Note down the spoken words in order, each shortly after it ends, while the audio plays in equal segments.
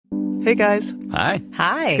Hey, guys. Hi.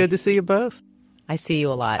 Hi. Good to see you both. I see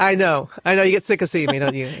you a lot. I know. You get sick of seeing me,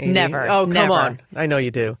 don't you, Amy? Never. Oh, come Never. on. I know you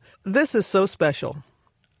do. This is so special.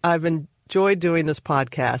 I've enjoyed doing this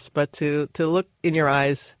podcast, but to look in your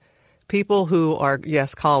eyes, people who are,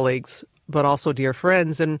 yes, colleagues, but also dear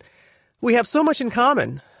friends, and we have so much in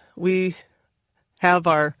common. We have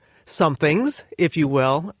our somethings, if you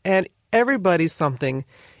will, and everybody's something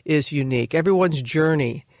is unique. Everyone's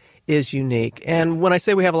journey is unique. And when I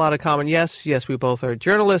say we have a lot in common, yes, we both are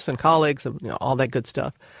journalists and colleagues and all that good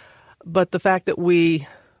stuff. But the fact that we,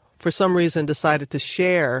 for some reason, decided to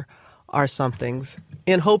share our somethings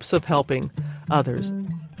in hopes of helping others.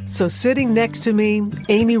 So sitting next to me,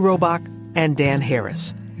 Amy Robach and Dan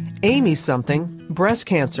Harris. Amy's something, breast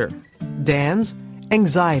cancer. Dan's,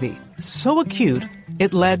 anxiety. So acute,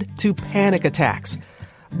 it led to panic attacks.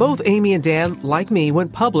 Both Amy and Dan, like me,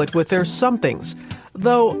 went public with their somethings.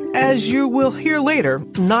 Though, as you will hear later,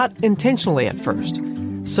 not intentionally at first.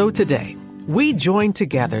 So today, we join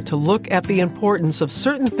together to look at the importance of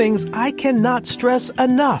certain things I cannot stress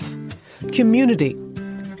enough. Community,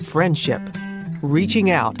 friendship, reaching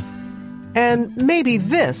out, and maybe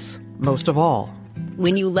this most of all.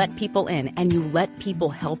 When you let people in and you let people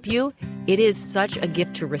help you, it is such a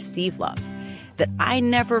gift to receive love that I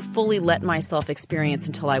never fully let myself experience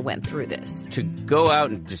until I went through this. To go out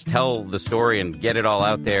and just tell the story and get it all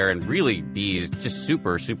out there and really be just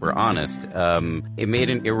super, super honest, it made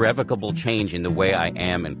an irrevocable change in the way I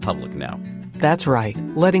am in public now. That's right.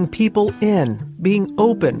 Letting people in, being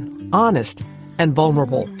open, honest, and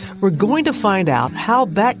vulnerable. We're going to find out how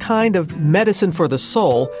that kind of medicine for the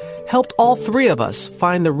soul helped all three of us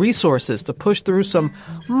find the resources to push through some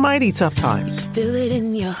mighty tough times. Feel it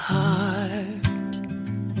in your heart.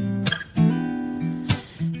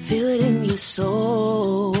 Feel it in your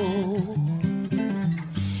soul.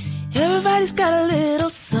 Everybody's got a little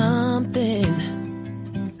something.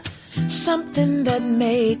 Something that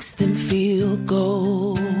makes them feel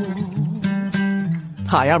gold.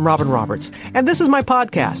 Hi, I'm Robin Roberts, and this is my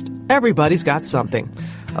podcast, Everybody's Got Something,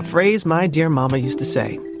 a phrase my dear mama used to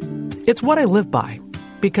say. It's what I live by,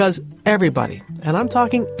 because everybody, and I'm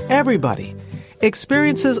talking everybody,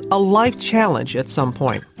 experiences a life challenge at some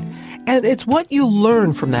point. And it's what you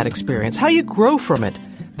learn from that experience, how you grow from it,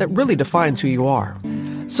 that really defines who you are.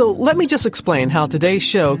 So let me just explain how today's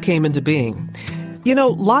show came into being. You know,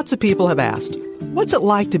 lots of people have asked, what's it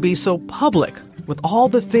like to be so public with all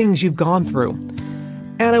the things you've gone through?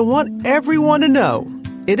 And I want everyone to know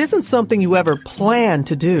it isn't something you ever plan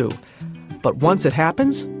to do. But once it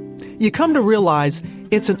happens, you come to realize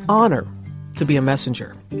it's an honor to be a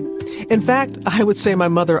messenger. In fact, I would say my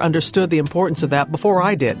mother understood the importance of that before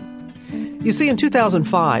I did. You see, in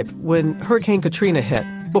 2005, when Hurricane Katrina hit,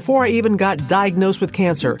 before I even got diagnosed with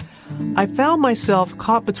cancer, I found myself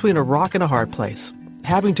caught between a rock and a hard place,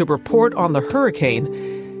 having to report on the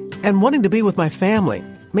hurricane and wanting to be with my family,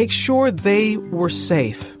 make sure they were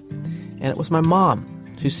safe. And it was my mom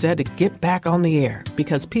who said to get back on the air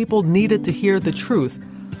because people needed to hear the truth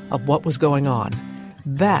of what was going on.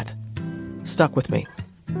 That stuck with me.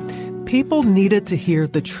 People needed to hear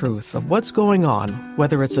the truth of what's going on,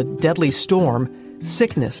 whether it's a deadly storm,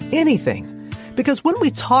 sickness, anything. Because when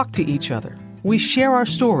we talk to each other, we share our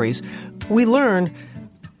stories, we learn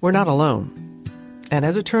we're not alone. And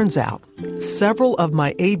as it turns out, several of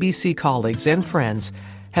my ABC colleagues and friends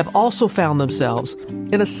have also found themselves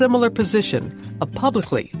in a similar position of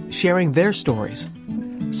publicly sharing their stories.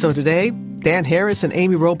 So today, Dan Harris and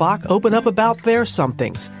Amy Robach open up about their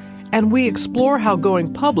somethings, and we explore how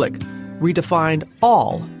going public redefined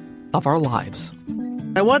all of our lives.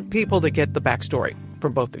 I want people to get the backstory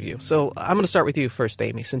from both of you. So I'm going to start with you first,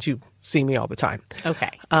 Amy, since you see me all the time.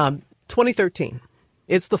 Okay. 2013,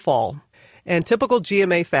 it's the fall. And typical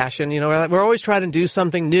GMA fashion, you know, we're always trying to do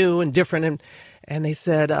something new and different. And they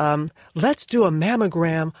said, let's do a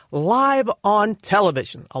mammogram live on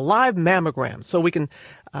television, a live mammogram. So we can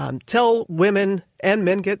tell women and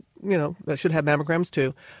men should have mammograms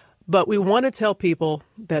too. But we want to tell people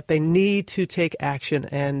that they need to take action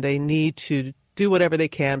and they need to do whatever they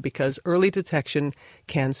can because early detection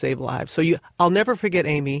can save lives. So I'll never forget,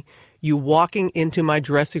 Amy, you walking into my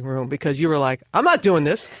dressing room because you were like, I'm not doing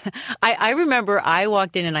this. I remember I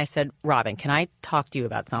walked in and I said, Robin, can I talk to you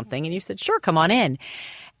about something? And you said, sure, come on in.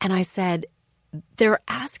 And I said, they're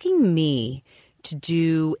asking me to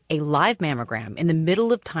do a live mammogram in the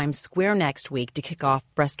middle of Times Square next week to kick off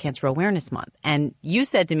Breast Cancer Awareness Month. And you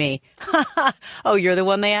said to me, oh, you're the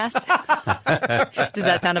one they asked? Does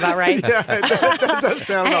that sound about right? Yeah, that does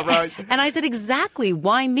sound about right. And I said, exactly.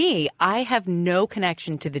 Why me? I have no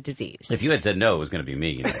connection to the disease. If you had said no, it was going to be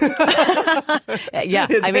me. Yeah,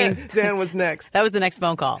 I mean, Dan was next. that was the next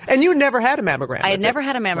phone call. And you never had a mammogram. I had never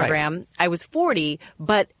had a mammogram. Right. I was 40,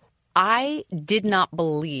 but I did not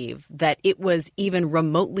believe that it was even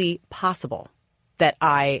remotely possible that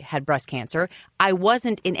I had breast cancer. I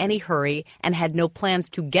wasn't in any hurry and had no plans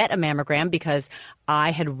to get a mammogram because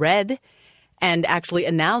I had read and actually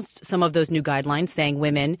announced some of those new guidelines saying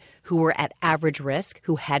women who were at average risk,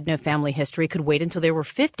 who had no family history, could wait until they were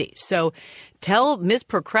 50. So tell Ms.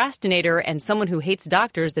 Procrastinator and someone who hates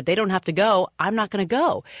doctors that they don't have to go, I'm not going to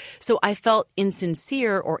go. So I felt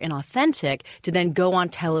insincere or inauthentic to then go on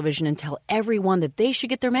television and tell everyone that they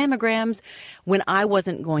should get their mammograms when I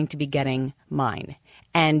wasn't going to be getting mine.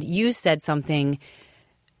 And you said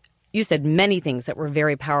many things that were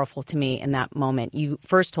very powerful to me in that moment. You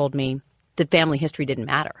first told me that family history didn't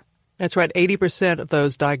matter. That's right. 80% of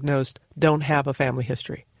those diagnosed don't have a family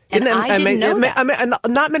history. And I didn't know that. I mean,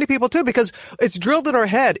 not many people do, because it's drilled in our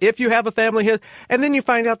head if you have a family history, and then you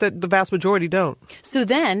find out that the vast majority don't. So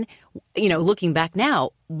then, looking back now,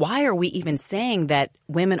 why are we even saying that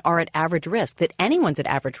women are at average risk, that anyone's at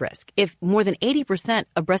average risk? If more than 80%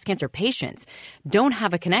 of breast cancer patients don't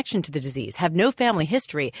have a connection to the disease, have no family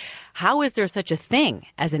history, how is there such a thing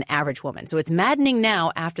as an average woman? So it's maddening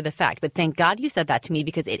now after the fact, but thank God you said that to me,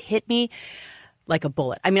 because it hit me like a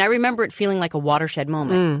bullet. I mean, I remember it feeling like a watershed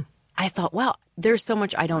moment. I thought, wow, there's so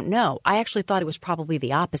much I don't know. I actually thought it was probably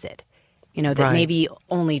the opposite. That Right. maybe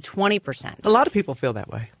only 20%. A lot of people feel that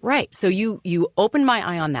way. Right. So you opened my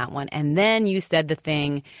eye on that one, and then you said the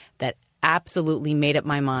thing that absolutely made up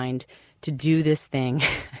my mind to do this thing,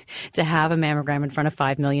 to have a mammogram in front of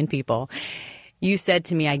 5 million people. You said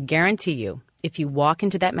to me, I guarantee you, if you walk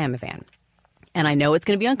into that mammovan, and I know it's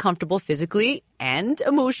going to be uncomfortable physically and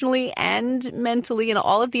emotionally and mentally and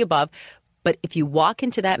all of the above, but if you walk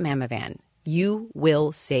into that mammovan, you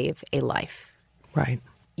will save a life. Right.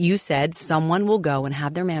 You said someone will go and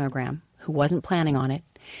have their mammogram who wasn't planning on it,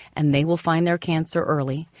 and they will find their cancer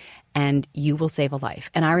early, and you will save a life.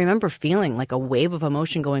 And I remember feeling like a wave of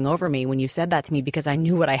emotion going over me when you said that to me, because I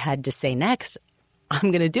knew what I had to say next.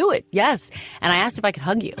 I'm going to do it, yes. And I asked if I could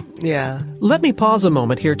hug you. Yeah. Let me pause a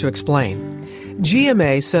moment here to explain.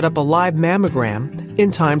 GMA set up a live mammogram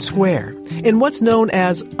in Times Square in what's known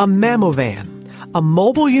as a mammovan, a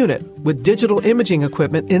mobile unit with digital imaging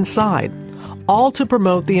equipment inside, all to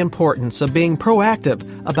promote the importance of being proactive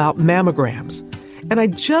about mammograms. And I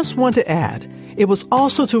just want to add, it was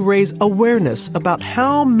also to raise awareness about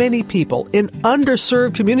how many people in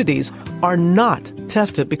underserved communities are not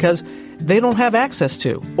tested because they don't have access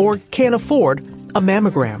to or can't afford a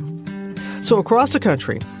mammogram. So across the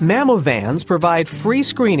country, mammovans provide free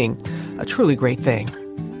screening, a truly great thing.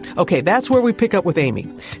 Okay, that's where we pick up with Amy.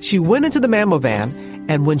 She went into the mammovan,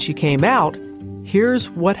 and when she came out, here's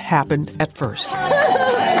what happened at first. How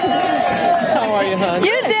are you, hon?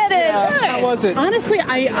 You did it! How was it? Honestly,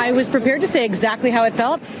 I was prepared to say exactly how it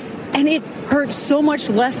felt, and it hurt so much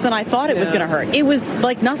less than I thought it was going to hurt. It was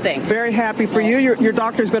like nothing. Very happy for you. Your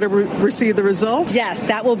doctor's going to receive the results? Yes,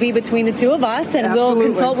 that will be between the two of us, and Absolutely. we'll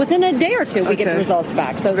consult within a day or two. We get the Okay. results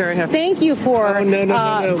back. So Very happy. thank you for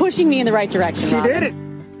No. pushing me in the right direction, She Robin. did it.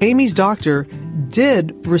 Amy's doctor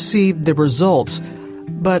did receive the results,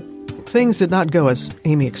 but things did not go as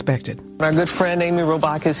Amy expected. Our good friend Amy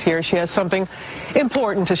Robach is here. She has something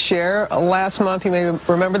important to share. Last month, you may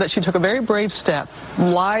remember that she took a very brave step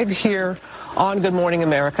live here on Good Morning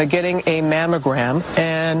America, getting a mammogram,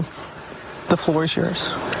 and the floor is yours.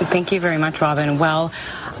 Thank you very much, Robin. Well,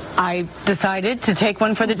 I decided to take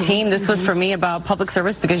one for the team. This was for me about public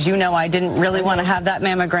service, because I didn't really want to have that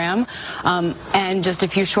mammogram. And just a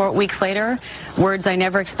few short weeks later, words I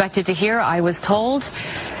never expected to hear, I was told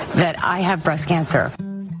that I have breast cancer.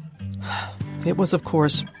 It was, of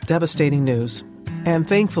course, devastating news. And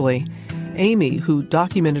thankfully, Amy, who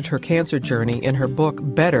documented her cancer journey in her book,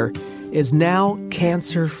 Better, is now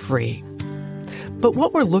cancer-free. But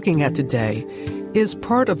what we're looking at today is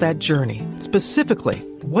part of that journey, specifically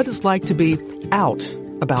what it's like to be out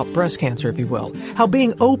about breast cancer, if you will, how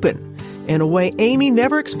being open in a way Amy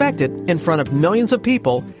never expected in front of millions of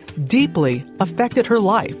people deeply affected her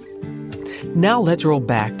life. Now let's roll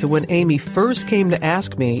back to when Amy first came to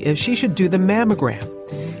ask me if she should do the mammogram.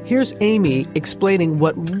 Here's Amy explaining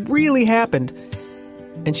what really happened,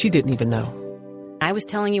 and she didn't even know. I was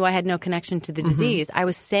telling you I had no connection to the disease. I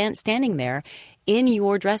was standing there in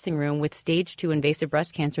your dressing room with stage 2 invasive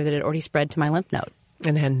breast cancer that had already spread to my lymph node.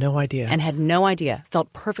 And had no idea. And had no idea.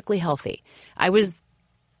 Felt perfectly healthy. I was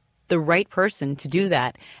the right person to do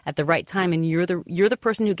that at the right time. And you're the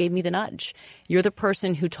person who gave me the nudge. You're the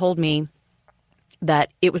person who told me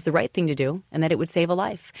that it was the right thing to do and that it would save a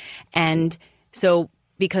life. And so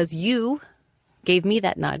because you gave me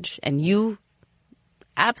that nudge and you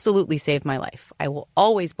absolutely saved my life, I will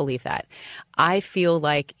always believe that. I feel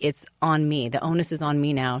like it's on me. The onus is on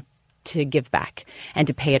me now to give back and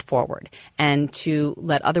to pay it forward and to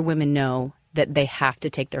let other women know that they have to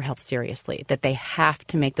take their health seriously, that they have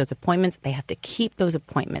to make those appointments, they have to keep those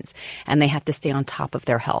appointments, and they have to stay on top of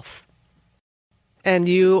their health. And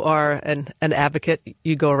you are an advocate.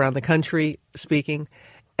 You go around the country speaking.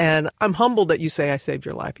 And I'm humbled that you say I saved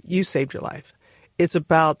your life. You saved your life. It's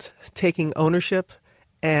about taking ownership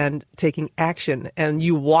and taking action. And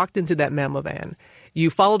you walked into that mammo van.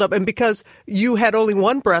 You followed up. And because you had only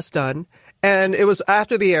one breast done, and it was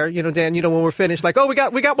after the air, Dan, when we're finished, like, oh, we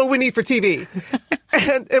got what we need for TV.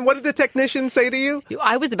 And what did the technician say to you?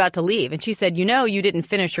 I was about to leave, and she said, you didn't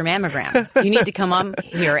finish your mammogram. You need to come on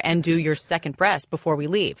here and do your second breast before we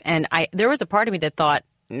leave. And there was a part of me that thought,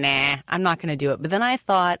 nah, I'm not going to do it. But then I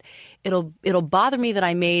thought, it'll bother me that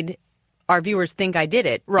I made our viewers think I did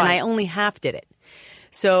it, right. And I only half did it.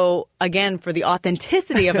 So, again, for the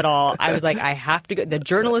authenticity of it all, I was like, I have to go. The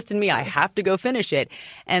journalist in me, I have to go finish it.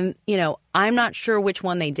 And, I'm not sure which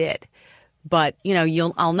one they did. But,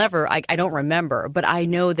 I'll never, I don't remember. But I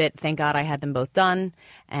know that, thank God, I had them both done.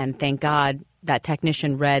 And thank God that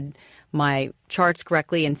technician read my charts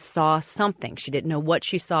correctly and saw something. She didn't know what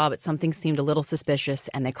she saw, but something seemed a little suspicious.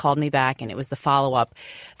 And they called me back, and it was the follow-up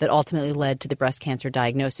that ultimately led to the breast cancer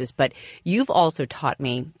diagnosis. But you've also taught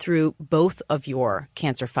me through both of your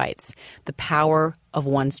cancer fights the power of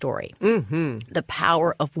one story, the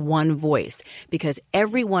power of one voice, because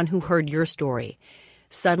everyone who heard your story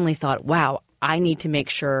suddenly thought, wow, I need to make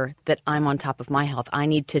sure that I'm on top of my health. I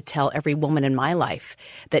need to tell every woman in my life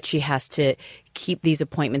that she has to keep these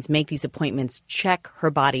appointments, make these appointments, check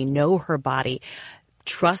her body, know her body.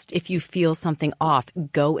 Trust if you feel something off,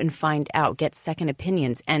 go and find out, get second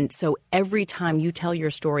opinions. And so every time you tell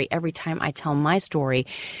your story, every time I tell my story,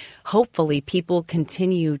 hopefully people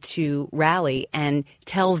continue to rally and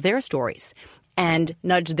tell their stories and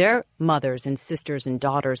nudge their mothers and sisters and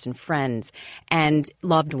daughters and friends and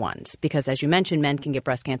loved ones. Because as you mentioned, men can get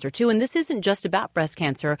breast cancer too. And this isn't just about breast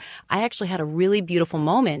cancer. I actually had a really beautiful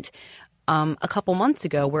moment a couple months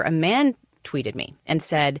ago where a man tweeted me and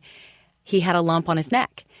said he had a lump on his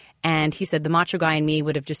neck. And he said the macho guy in me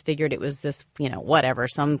would have just figured it was this, whatever,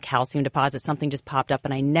 some calcium deposit, something just popped up.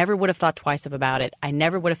 And I never would have thought twice about it. I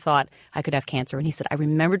never would have thought I could have cancer. And he said, I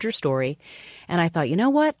remembered your story. And I thought, you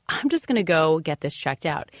know what? I'm just going to go get this checked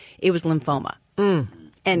out. It was lymphoma.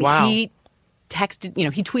 And wow. He texted,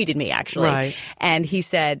 he tweeted me actually. Right. And he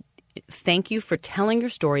said, thank you for telling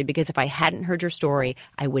your story, because if I hadn't heard your story,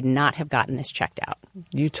 I would not have gotten this checked out.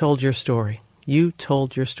 You told your story. You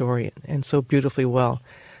told your story, and so beautifully well.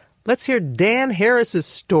 Let's hear Dan Harris's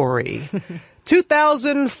story.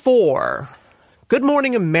 2004. Good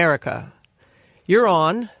Morning America. You're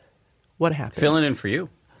on. What happened? Filling in for you.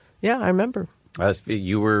 Yeah, I remember.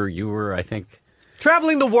 You were, I think,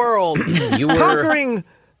 traveling the world. You were conquering.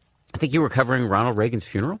 I think you were covering Ronald Reagan's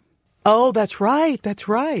funeral. Oh, that's right. That's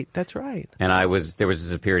right. And there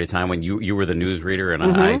was a period of time when you were the news reader, and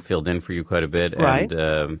I filled in for you quite a bit. Right.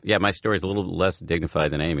 And my story's a little less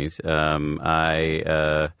dignified than Amy's.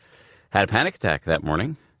 I had a panic attack that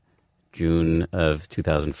morning, June of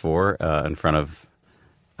 2004, in front of,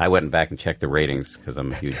 I went back and checked the ratings because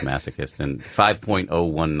I'm a huge masochist, and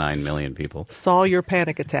 5.019 million people. Saw your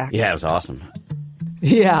panic attack. Yeah, it was awesome.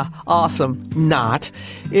 Yeah, awesome. Not.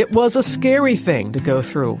 It was a scary thing to go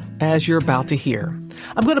through, as you're about to hear.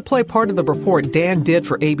 I'm going to play part of the report Dan did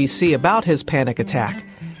for ABC about his panic attack.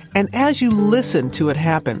 And as you listen to it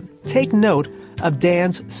happen, take note of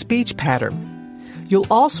Dan's speech pattern. You'll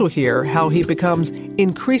also hear how he becomes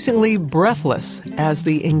increasingly breathless as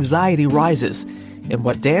the anxiety rises in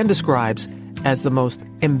what Dan describes as the most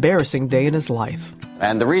embarrassing day in his life.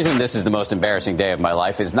 And the reason this is the most embarrassing day of my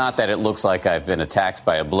life is not that it looks like I've been attacked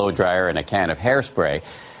by a blow dryer and a can of hairspray.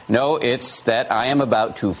 No, it's that I am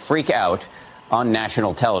about to freak out on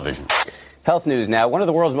national television. Health news now. One of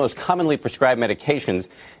the world's most commonly prescribed medications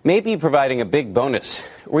may be providing a big bonus.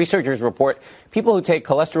 Researchers report people who take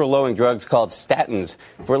cholesterol-lowering drugs called statins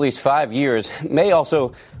for at least 5 years may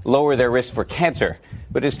also lower their risk for cancer.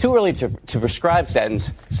 But it's too early to prescribe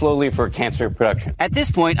statins slowly for cancer production. At this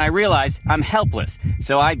point, I realize I'm helpless,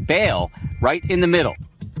 so I bail right in the middle.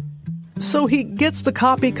 So he gets the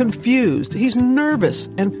copy confused. He's nervous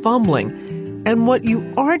and fumbling. And what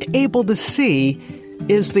you aren't able to see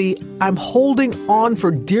is the I'm holding on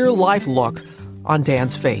for dear life look on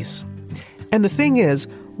Dan's face. And the thing is,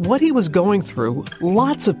 what he was going through,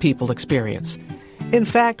 lots of people experience. In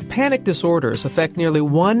fact, panic disorders affect nearly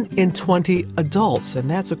 1 in 20 adults, and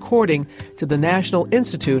that's according to the National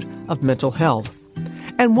Institute of Mental Health.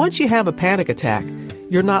 And once you have a panic attack,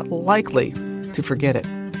 you're not likely to forget it.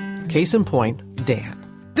 Case in point, Dan.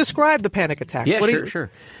 Describe the panic attack. Yeah, sure.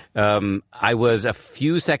 I was a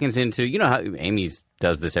few seconds into, you know how Amy's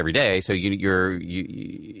does this every day. So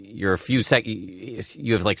you're a few seconds.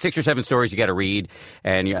 You have like 6 or 7 stories you got to read,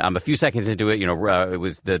 and I'm a few seconds into it. It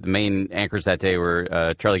was the main anchors that day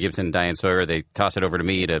were Charlie Gibson and Diane Sawyer. They toss it over to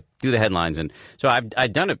me to do the headlines, and so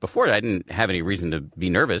I'd done it before. I didn't have any reason to be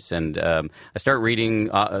nervous, and I start reading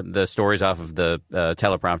the stories off of the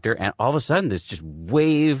teleprompter, and all of a sudden this just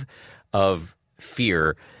wave of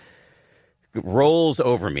fear rolls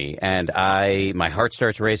over me, and my heart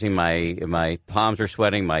starts racing, my palms are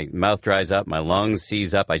sweating, my mouth dries up, my lungs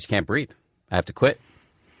seize up. I just can't breathe. I have to quit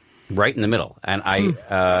right in the middle. And I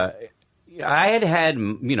had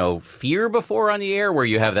fear before on the air, where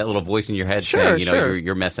you have that little voice in your head saying,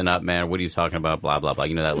 you're messing up, man. What are you talking about? Blah blah blah.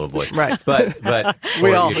 You know that little voice, right? But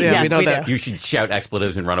we know that. You should shout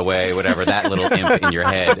expletives and run away, whatever. That little imp in your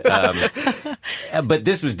head. But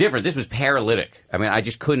this was different. This was paralytic. I mean, I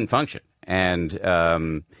just couldn't function. And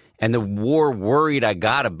the more worried I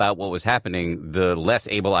got about what was happening, the less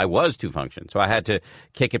able I was to function. So I had to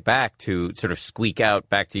kick it back to sort of squeak out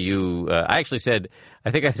back to you. I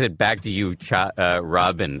think I said back to you,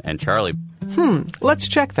 Rob and Charlie. Let's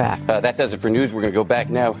check that. That does it for news. We're going to go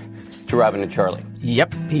back now to Robin and Charlie.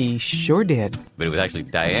 Yep, he sure did. But it was actually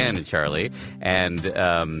Diane and Charlie. And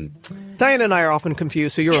Diane and I are often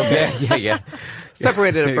confused, so you're okay. Yeah.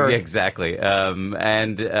 Separated at birth. Exactly.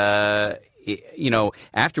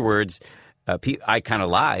 Afterwards, I kind of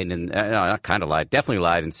lied, and not kind of lied, definitely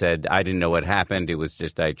lied, and said I didn't know what happened. It was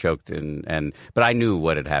just I choked, but I knew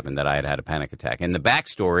what had happened, that I had had a panic attack. And the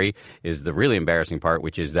backstory is the really embarrassing part,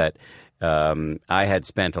 which is that I had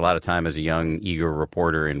spent a lot of time as a young, eager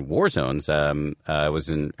reporter in war zones. I was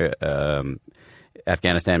in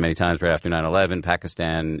Afghanistan many times right after 9/11,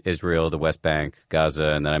 Pakistan, Israel, the West Bank, Gaza,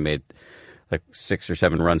 and then I made like 6 or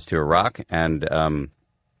 7 runs to Iraq, and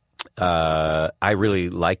I really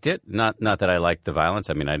liked it. Not that I liked the violence.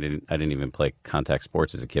 I mean, I didn't even play contact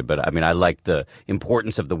sports as a kid, but I mean, I liked the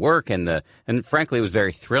importance of the work, and frankly, it was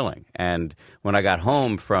very thrilling. And when I got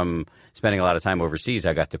home from spending a lot of time overseas,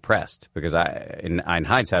 I got depressed because in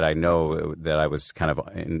hindsight, I know that I was kind of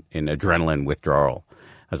in adrenaline withdrawal.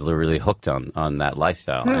 I was really hooked on that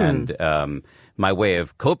lifestyle, and my way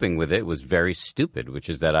of coping with it was very stupid, which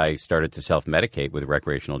is that I started to self-medicate with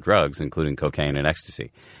recreational drugs, including cocaine and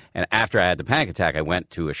ecstasy. And after I had the panic attack, I went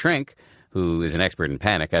to a shrink who is an expert in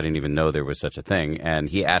panic. I didn't even know there was such a thing. And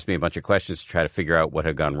he asked me a bunch of questions to try to figure out what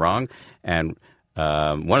had gone wrong. And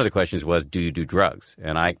one of the questions was, do you do drugs?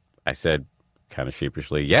 And I said kind of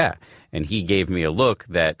sheepishly, yeah. And he gave me a look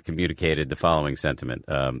that communicated the following sentiment.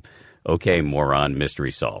 Okay, moron,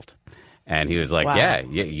 mystery solved. And he was like, wow. yeah,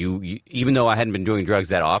 you even though I hadn't been doing drugs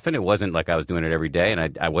that often, it wasn't like I was doing it every day,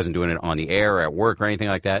 and I wasn't doing it on the air or at work or anything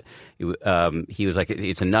like that. He was like,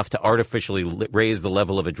 it's enough to artificially raise the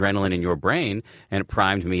level of adrenaline in your brain, and it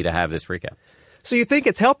primed me to have this freak out. So you think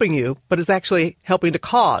it's helping you, but it's actually helping to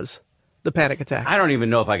cause the panic attack. I don't even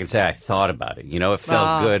know if I can say I thought about it. It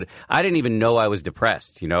felt good. I didn't even know I was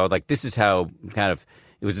depressed. Like this is how kind of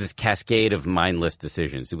it was this cascade of mindless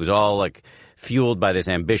decisions. It was all like fueled by this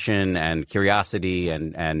ambition and curiosity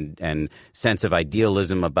and sense of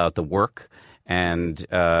idealism about the work. And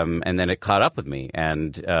then it caught up with me.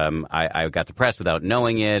 And I got depressed without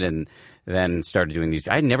knowing it, and then started doing these.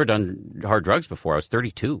 I had never done hard drugs before. I was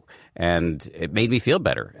 32, and it made me feel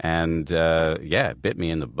better. And it bit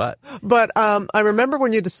me in the butt. But I remember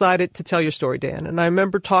when you decided to tell your story, Dan, and I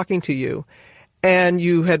remember talking to you, and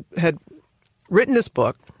you had written this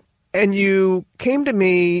book, and you came to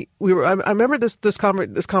me. I remember this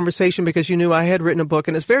conversation because you knew I had written a book,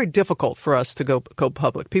 and it's very difficult for us to go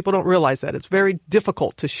public. People don't realize that. It's very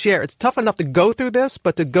difficult to share. It's tough enough to go through this,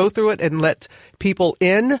 but to go through it and let people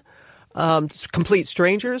in, complete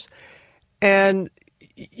strangers. And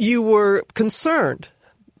you were concerned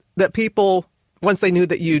that people, once they knew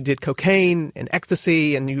that you did cocaine and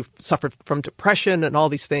ecstasy and you suffered from depression and all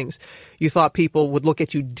these things, you thought people would look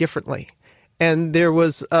at you differently. And there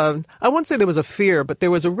was, I wouldn't say there was a fear, but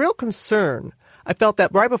there was a real concern. I felt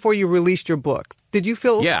that right before you released your book. Did you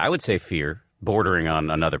feel? Yeah, I would say fear, bordering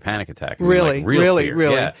on another panic attack. Really? Real fear.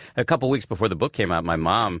 Really? Yeah. A couple weeks before the book came out, my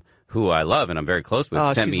mom, who I love and I'm very close with,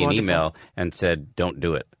 sent me an wonderful. email and said, don't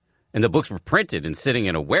do it. And the books were printed and sitting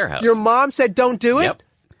in a warehouse. Your mom said, don't do it? Yep.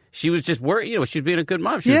 She was just worried. She was being a good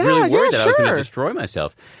mom. She was really worried that I was going to destroy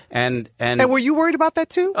myself. And were you worried about that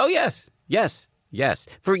too? Oh, yes.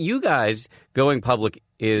 For you guys, going public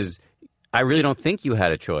I really don't think you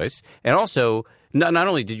had a choice. And also, not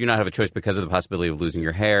only did you not have a choice because of the possibility of losing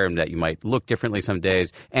your hair and that you might look differently some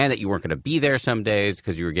days and that you weren't going to be there some days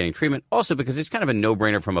because you were getting treatment, also because it's kind of a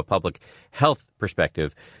no-brainer from a public health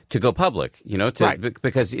perspective to go public, right.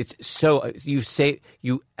 Because it's so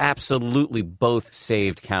you absolutely both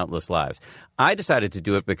saved countless lives. I decided to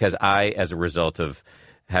do it because I, as a result of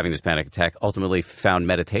having this panic attack, ultimately found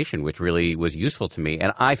meditation, which really was useful to me.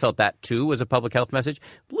 And I felt that, too, was a public health message.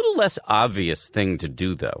 A little less obvious thing to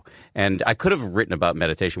do, though. And I could have written about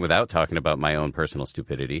meditation without talking about my own personal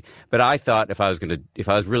stupidity. But I thought if I was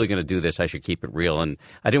really going to do this, I should keep it real. And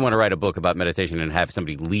I didn't want to write a book about meditation and have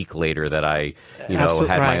somebody leak later that I,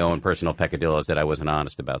 had my own personal peccadillos that I wasn't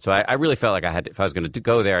honest about. So I really felt like if I was going to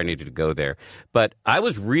go there, I needed to go there. But I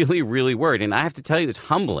was really, really worried. And I have to tell you, it's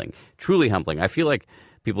humbling, truly humbling. I feel like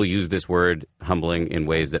people use this word humbling in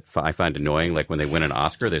ways that I find annoying. Like when they win an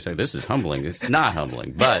Oscar, they say, this is humbling. It's not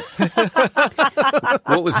humbling. But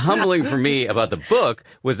what was humbling for me about the book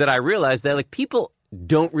was that I realized that people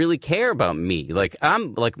don't really care about me.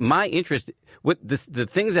 My interest, the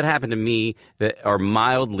things that happen to me that are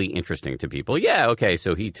mildly interesting to people. Yeah, okay,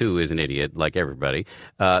 so he too is an idiot like everybody.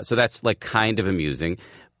 So that's kind of amusing.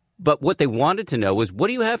 But what they wanted to know was, what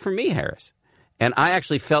do you have for me, Harris? And I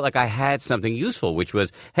actually felt like I had something useful, which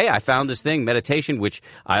was, hey, I found this thing, meditation, which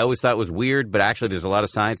I always thought was weird, but actually there's a lot of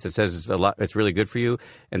science that says it's really good for you.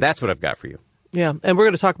 And that's what I've got for you. Yeah, and we're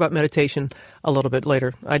going to talk about meditation a little bit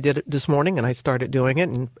later. I did it this morning, and I started doing it,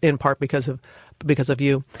 and in part because of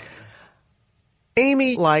you.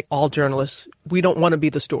 Amy, like all journalists, we don't want to be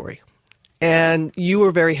the story. And you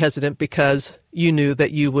were very hesitant because you knew that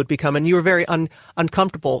you would become, and you were very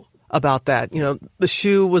uncomfortable about that. The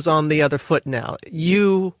shoe was on the other foot now.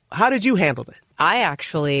 How did you handle it? I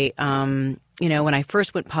actually, when I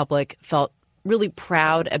first went public, felt really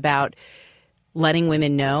proud about letting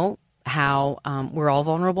women know how we're all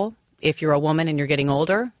vulnerable. If you're a woman and you're getting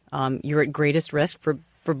older, you're at greatest risk for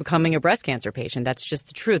becoming a breast cancer patient. That's just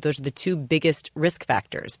the truth. Those are the two biggest risk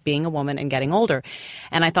factors, being a woman and getting older.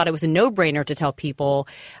 And I thought it was a no-brainer to tell people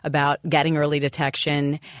about getting early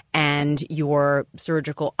detection and your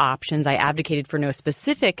surgical options. I advocated for no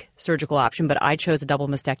specific surgical option, but I chose a double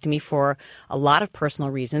mastectomy for a lot of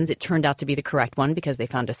personal reasons. It turned out to be the correct one because they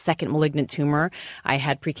found a second malignant tumor. I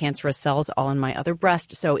had precancerous cells all in my other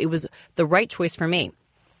breast, so it was the right choice for me.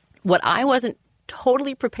 What I wasn't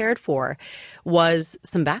totally prepared for was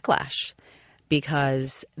some backlash,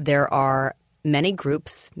 because there are many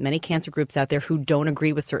cancer groups out there who don't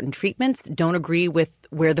agree with certain treatments, don't agree with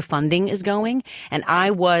where the funding is going. And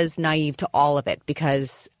I was naive to all of it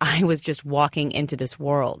because I was just walking into this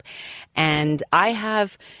world. And I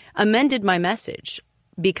have amended my message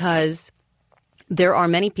because there are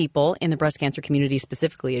many people in the breast cancer community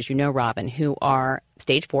specifically, as you know, Robin, who are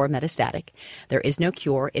stage 4 metastatic. There is no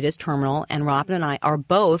cure. It is terminal. And Robin and I are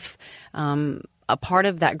both a part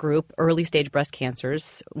of that group, early stage breast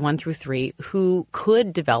cancers, 1 through 3, who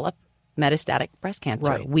could develop metastatic breast cancer.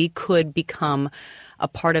 Right. We could become a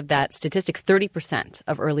part of that statistic. 30%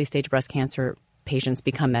 of early stage breast cancer patients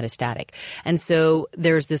become metastatic. And so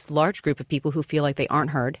there's this large group of people who feel like they aren't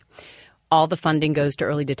heard. All the funding goes to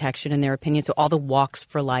early detection, in their opinion. So all the walks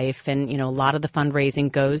for life and, a lot of the fundraising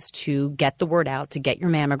goes to get the word out, to get your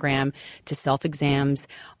mammogram, to self-exams,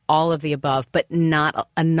 all of the above, but not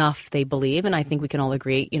enough, they believe. And I think we can all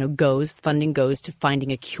agree, funding goes to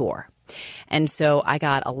finding a cure. And so I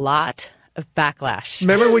got a lot of backlash.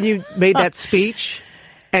 Remember when you made that speech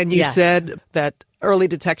and you Yes. said that early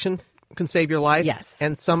detection can save your life? Yes.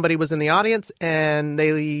 And somebody was in the audience and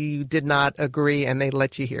they did not agree and they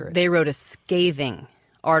let you hear it. They wrote a scathing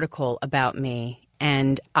article about me,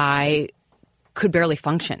 and I could barely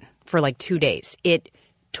function for 2 days. It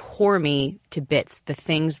tore me to bits. The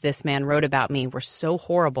things this man wrote about me were so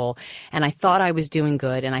horrible, and I thought I was doing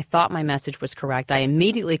good, and I thought my message was correct. I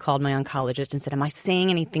immediately called my oncologist and said, am I saying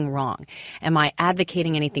anything wrong? Am I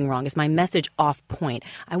advocating anything wrong? Is my message off point?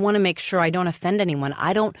 I want to make sure I don't offend anyone.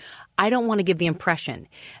 I don't want to give the impression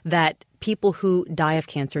that people who die of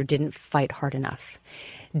cancer didn't fight hard enough,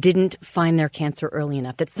 didn't find their cancer early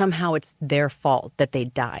enough, that somehow it's their fault that they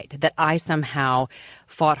died, that I somehow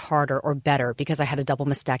fought harder or better because I had a double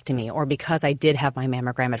mastectomy or because I did have my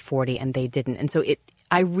mammogram at 40 and they didn't. And so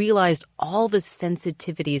I realized all the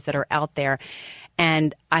sensitivities that are out there,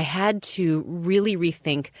 and I had to really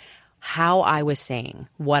rethink how I was saying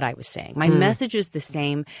what I was saying. My message is the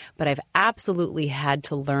same, but I've absolutely had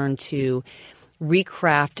to learn to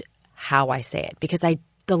recraft how I say it, because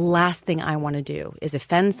the last thing I want to do is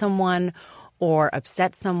offend someone or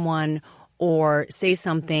upset someone or say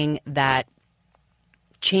something that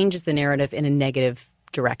changes the narrative in a negative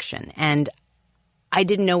direction. And I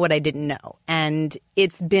didn't know what I didn't know. And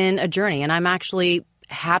it's been a journey. And I'm actually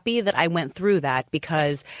happy that I went through that,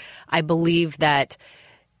 because I believe that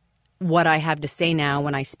what I have to say now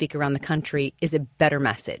when I speak around the country is a better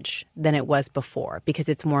message than it was before, because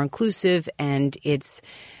it's more inclusive and it's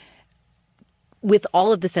with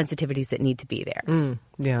all of the sensitivities that need to be there.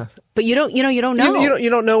 Yeah. But you don't know. You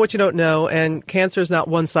don't know what you don't know, and cancer is not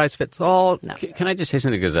one size fits all. No. Can I just say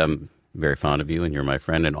something, because I'm very fond of you and you're my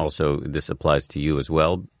friend, and also this applies to you as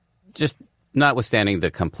well. Just notwithstanding the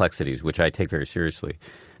complexities, which I take very seriously,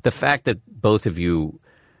 the fact that both of you,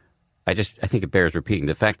 I think it bears repeating,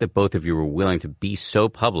 the fact that both of you were willing to be so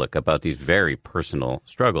public about these very personal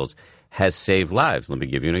struggles has saved lives. Let me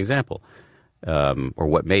give you an example. Or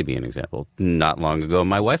what may be an example. Not long ago,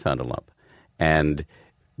 my wife found a lump. And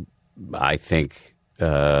I think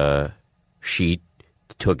she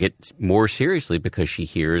took it more seriously because she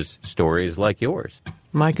hears stories like yours.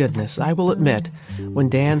 My goodness, I will admit, when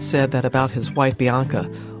Dan said that about his wife Bianca,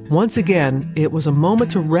 once again, it was a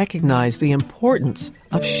moment to recognize the importance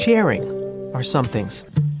of sharing our somethings.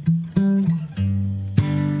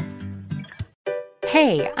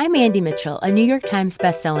 Hey, I'm Andy Mitchell, a New York Times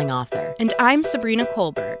bestselling author. And I'm Sabrina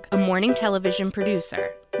Kohlberg, a morning television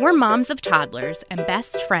producer. We're moms of toddlers and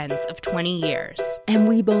best friends of 20 years. And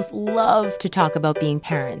we both love to talk about being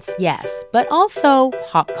parents, yes, but also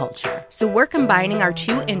pop culture. So we're combining our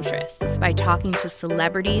two interests by talking to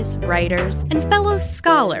celebrities, writers, and fellow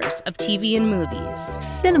scholars of TV and movies.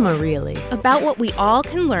 Cinema, really. About what we all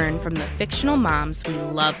can learn from the fictional moms we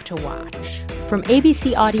love to watch. From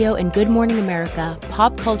ABC Audio and Good Morning America,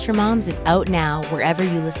 Pop Culture Moms is out now wherever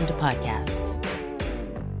you listen to podcasts.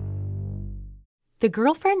 The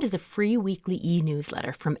Girlfriend is a free weekly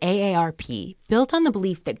e-newsletter from AARP built on the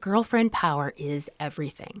belief that girlfriend power is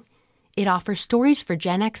everything. It offers stories for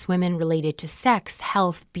Gen X women related to sex,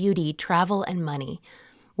 health, beauty, travel, and money.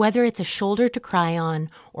 Whether it's a shoulder to cry on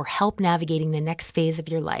or help navigating the next phase of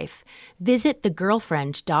your life, visit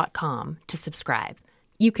thegirlfriend.com to subscribe.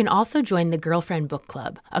 You can also join the Girlfriend Book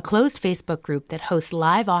Club, a closed Facebook group that hosts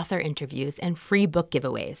live author interviews and free book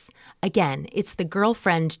giveaways. Again, it's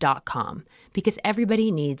thegirlfriend.com, because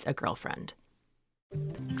everybody needs a girlfriend.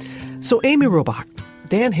 So Amy Robach,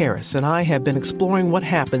 Dan Harris, and I have been exploring what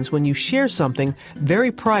happens when you share something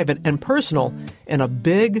very private and personal in a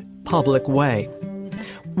big public way.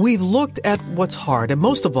 We've looked at what's hard and,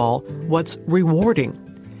 most of all, what's rewarding.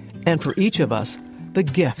 And for each of us, the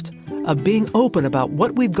gift of being open about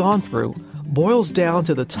what we've gone through boils down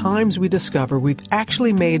to the times we discover we've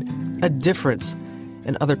actually made a difference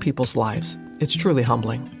in other people's lives. It's truly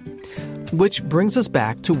humbling. Which brings us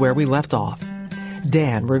back to where we left off.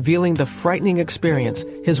 Dan revealing the frightening experience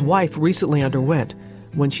his wife recently underwent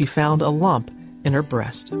when she found a lump in her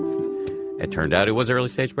breast. It turned out it was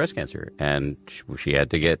early-stage breast cancer, and she had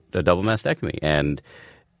to get a double mastectomy. And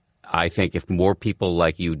I think if more people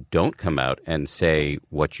like you don't come out and say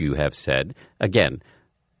what you have said, again,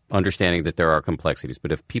 understanding that there are complexities,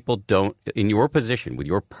 but if people don't, in your position, with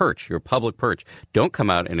your perch, your public perch, don't come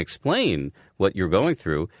out and explain what you're going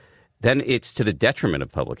through, then it's to the detriment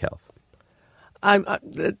of public health. I'm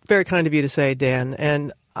very kind of you to say, Dan,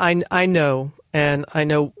 and I know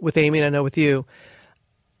with Amy and I know with you,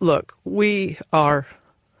 look, we are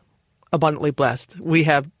abundantly blessed.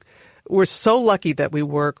 We're so lucky that we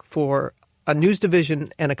work for a news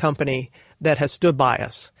division and a company that has stood by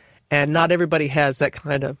us. And not everybody has that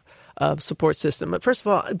kind of support system. But first of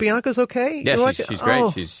all, Bianca's okay? Yeah, she's great.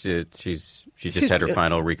 Oh. She just had her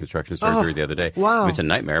final reconstruction surgery the other day. Wow. It's a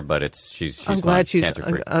nightmare, but she's I'm glad fine,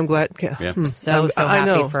 cancer-free. I'm glad. Yeah. So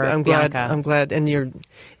happy for Bianca. I'm glad. And your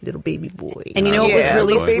little baby boy. And you know what was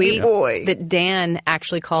really sweet? Boy. That Dan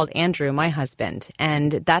actually called Andrew, my husband.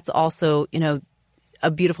 And that's also, a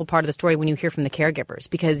beautiful part of the story when you hear from the caregivers,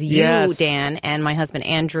 because you, Dan, and my husband,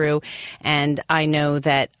 Andrew, and I know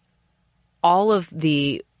that all of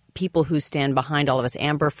the people who stand behind all of us,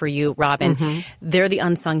 Amber, for you, Robin, they're the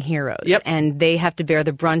unsung heroes. Yep. And they have to bear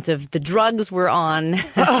the brunt of the drugs we're on. the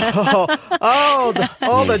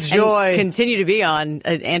joy. And continue to be on.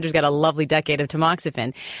 Andrew's got a lovely decade of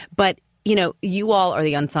tamoxifen. But you all are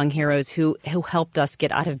the unsung heroes who helped us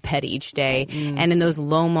get out of bed each day. And in those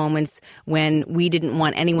low moments when we didn't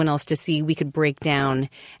want anyone else to see, we could break down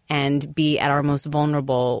and be at our most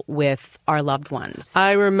vulnerable with our loved ones.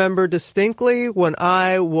 I remember distinctly when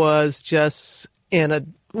I was just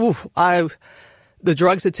the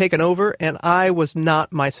drugs had taken over and I was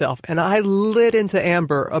not myself. And I lit into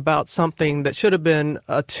Amber about something that should have been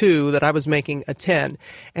a 2 that I was making a 10.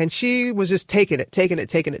 And she was just taking it.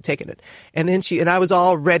 And then I was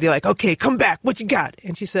all ready, like, okay, come back. What you got?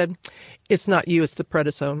 And she said, it's not you. It's the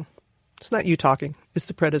prednisone. It's not you talking. It's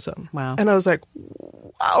the prednisone. Wow. And I was like,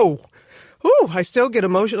 wow. Ooh, I still get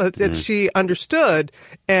emotional that she understood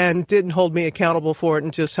and didn't hold me accountable for it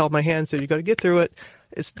and just held my hand and said, you got to get through it.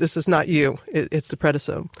 This is not you. It's the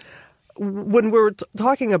prednisone. When we were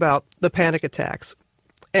talking about the panic attacks,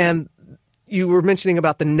 and you were mentioning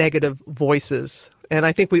about the negative voices, and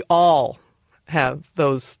I think we all have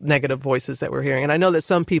those negative voices that we're hearing. And I know that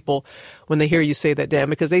some people, when they hear you say that, Dan,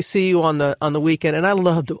 because they see you on the weekend, and I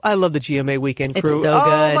love the GMA weekend crew. It's so oh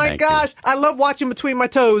good. my Thank gosh, I love watching Between My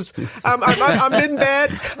Toes. I'm in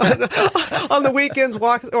bed on the weekends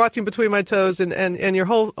watching Between My Toes, and your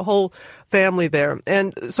whole family there.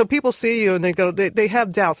 And so people see you and they go, they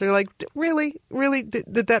have doubts. They're like, really?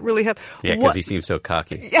 Did that really happen? Yeah, because he seems so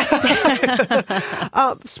cocky.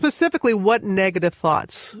 Specifically, what negative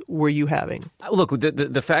thoughts were you having? Look,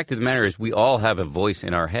 the fact of the matter is we all have a voice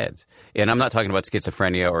in our heads. And I'm not talking about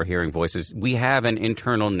schizophrenia or hearing voices. We have an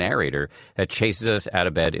internal narrator that chases us out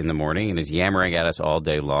of bed in the morning and is yammering at us all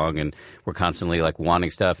day long. And we're constantly like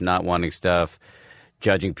wanting stuff, not wanting stuff,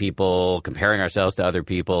 judging people, comparing ourselves to other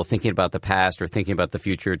people, thinking about the past or thinking about the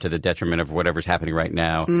future to the detriment of whatever's happening right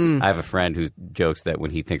now. I have a friend who jokes that when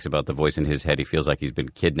he thinks about the voice in his head, he feels like he's been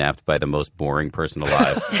kidnapped by the most boring person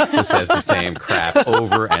alive who says the same crap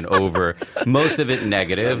over and over, most of it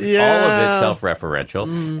negative, all of it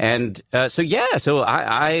self-referential. And so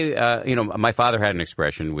I my father had an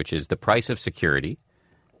expression, which is the price of security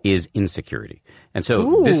is insecurity. And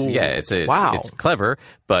so it's clever,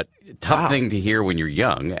 but tough thing to hear when you're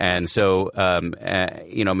young. And so,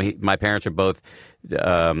 my parents are both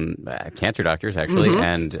cancer doctors, actually,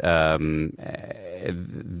 and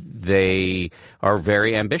they are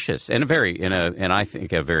very ambitious and I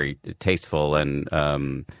think a very tasteful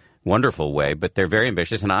and wonderful way, but they're very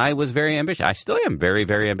ambitious, and I was very ambitious. I still am very,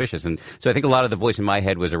 very ambitious, and so I think a lot of the voice in my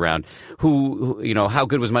head was around who how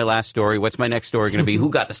good was my last story? What's my next story going to be?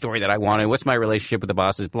 Who got the story that I wanted? What's my relationship with the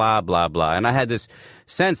bosses? Blah, blah, blah. And I had this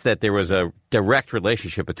sense that there was a direct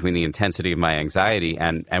relationship between the intensity of my anxiety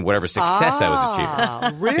and whatever success I was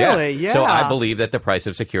achieving. Really? Yeah. So I believe that the price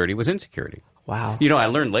of security was insecurity. Wow. I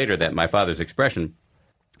learned later that my father's expression,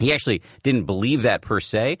 he actually didn't believe that per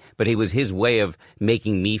se, but it was his way of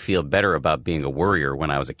making me feel better about being a worrier when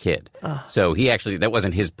I was a kid. So that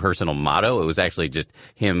wasn't his personal motto. It was actually just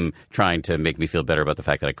him trying to make me feel better about the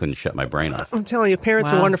fact that I couldn't shut my brain off. I'm telling you, parents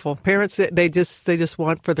are wonderful. Parents, they just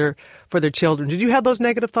want for their children. Did you have those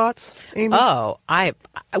negative thoughts, Amy? Oh,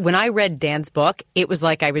 when I read Dan's book, it was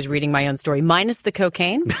like I was reading my own story, minus the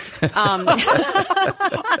cocaine.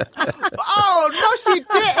 Oh, no, she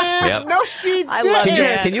didn't. Yep. No, she didn't. I love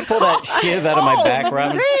it. Can you pull that shiv out of my back,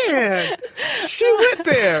 Robin? Man, she went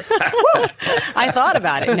there. I thought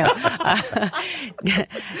about it.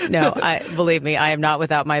 No, believe me, I am not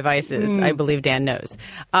without my vices. I believe Dan knows.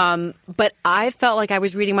 But I felt like I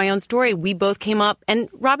was reading my own story. We both came up, and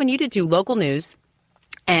Robin, you did too, local news.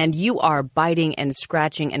 And you are biting and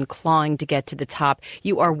scratching and clawing to get to the top.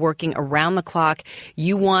 You are working around the clock.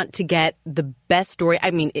 You want to get the best story.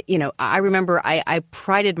 I mean, I remember I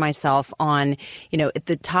prided myself on, at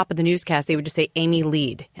the top of the newscast, they would just say, Amy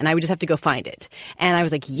lead. And I would just have to go find it. And I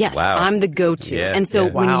was like, yes, wow. I'm the go-to. Yeah, and so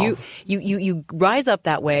when Wow. you rise up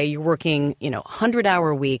that way, you're working,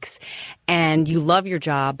 100-hour weeks and you love your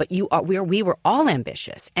job, but we were all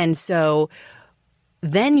ambitious. And so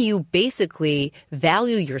then you basically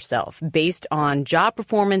value yourself based on job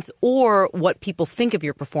performance or what people think of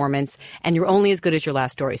your performance, and you're only as good as your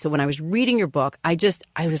last story. So when I was reading your book, I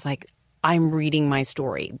was like, I'm reading my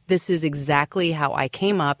story. This is exactly how I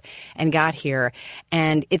came up and got here.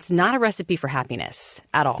 And it's not a recipe for happiness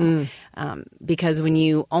at all. Because when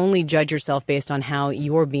you only judge yourself based on how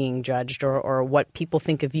you're being judged or what people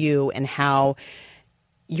think of you and how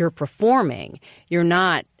you're performing, you're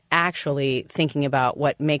not actually thinking about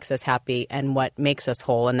what makes us happy and what makes us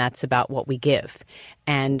whole, and that's about what we give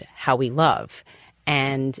and how we love.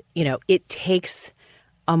 And, it takes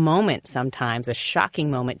a moment sometimes, a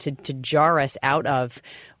shocking moment to jar us out of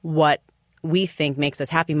what we think makes us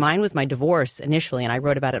happy. Mine was my divorce initially, and I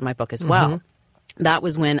wrote about it in my book as well. that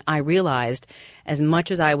was when I realized, as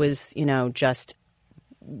much as I was, just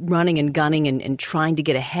running and gunning and trying to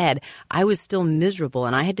get ahead, I was still miserable,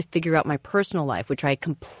 and I had to figure out my personal life, which I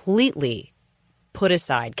completely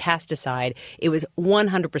cast aside. It was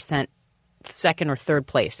 100% second or third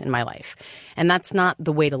place in my life. And that's not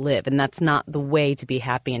the way to live, and that's not the way to be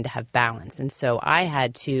happy and to have balance. And so I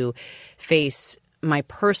had to face my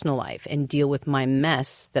personal life and deal with my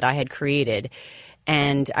mess that I had created.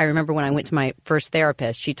 And I remember when I went to my first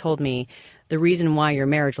therapist, she told me the reason why your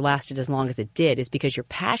marriage lasted as long as it did is because your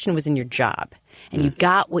passion was in your job, and you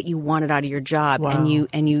got what you wanted out of your job. Wow.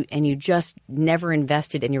 and you just never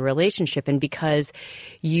invested in your relationship. And because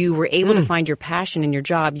you were able to find your passion in your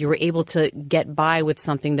job, you were able to get by with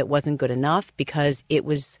something that wasn't good enough because it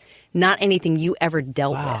was not anything you ever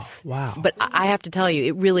dealt with. Wow. But I have to tell you,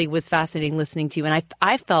 it really was fascinating listening to you. And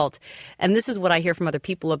I felt, and this is what I hear from other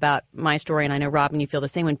people about my story, and I know, Robin, you feel the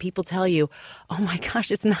same, when people tell you, oh my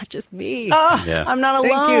gosh, it's not just me. I'm not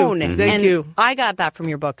alone. Thank you. I got that from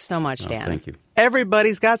your book so much, Dan. Thank you.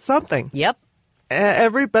 Everybody's got something. Yep.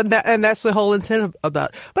 And that's the whole intent of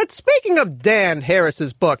that. But speaking of Dan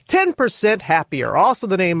Harris's book, 10% Happier, also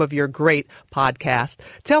the name of your great podcast.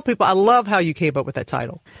 Tell people, I love how you came up with that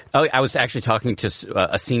title. Oh, I was actually talking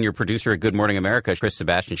to a senior producer at Good Morning America, Chris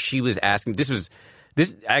Sebastian. She was asking,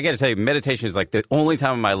 I got to tell you, meditation is like the only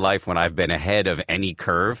time in my life when I've been ahead of any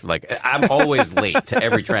curve. Like, I'm always late to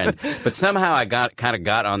every trend. But somehow I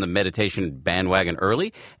got on the meditation bandwagon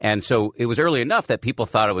early. And so it was early enough that people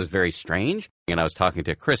thought it was very strange. And I was talking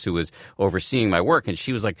to Chris, who was overseeing my work, and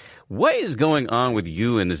she was like, what is going on with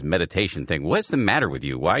you in this meditation thing? What's the matter with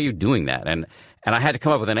you? Why are you doing that? And I had to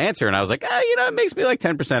come up with an answer, and I was like, it makes me like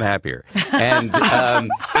 10% happier. And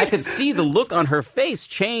I could see the look on her face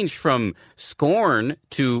change from scorn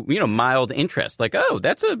to, mild interest. Like, oh,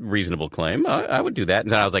 that's a reasonable claim. I would do that.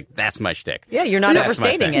 And then I was like, that's my shtick. Yeah, you're not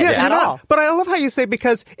overstating it at all. But I love how you say,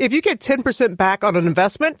 because if you get 10% back on an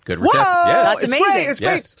investment, good return. Yeah. That's amazing. It's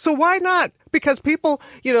great. So why not? Because people,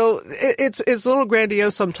 it's a little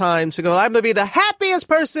grandiose sometimes to go, I'm going to be the happiest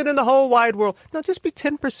person in the whole wide world. No, just be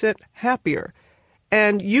 10% happier.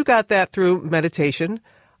 And you got that through meditation.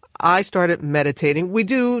 I started meditating. We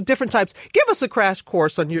do different types. Give us a crash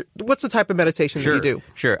course on what's the type of meditation that you do?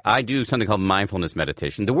 Sure. I do something called mindfulness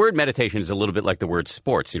meditation. The word meditation is a little bit like the word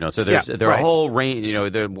sports, So there are a whole range,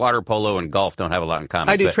 the water polo and golf don't have a lot in common.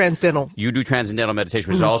 I do transcendental. You do transcendental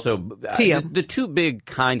meditation, which is also TM. The two big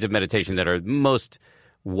kinds of meditation that are most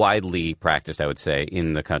widely practiced, I would say,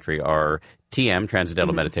 in the country are TM,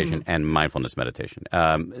 transcendental meditation, and mindfulness meditation.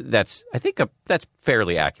 That's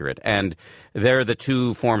fairly accurate. And they're the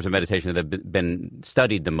two forms of meditation that have been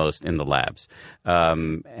studied the most in the labs.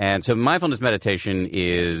 And so mindfulness meditation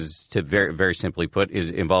is, to very, very simply put,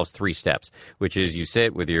 involves 3 steps, which is you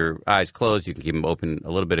sit with your eyes closed. You can keep them open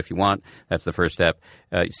a little bit if you want. That's the first step.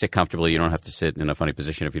 You sit comfortably. You don't have to sit in a funny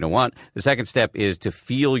position if you don't want. The second step is to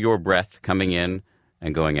feel your breath coming in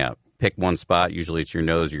and going out. Pick one spot. Usually it's your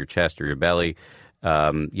nose or your chest or your belly.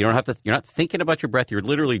 You're not thinking about your breath.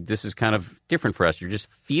 This is kind of different for us. You're just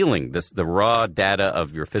feeling the raw data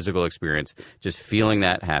of your physical experience, just feeling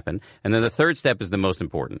that happen. And then the third step is the most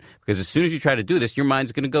important, because as soon as you try to do this, your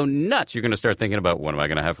mind's going to go nuts. You're going to start thinking about, what am I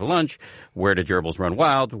going to have for lunch? Where did gerbils run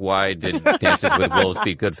wild? Why did Dances with Wolves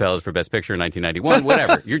beat Goodfellas for Best Picture in 1991?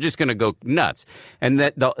 Whatever. You're just going to go nuts. And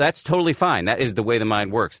that's totally fine. That is the way the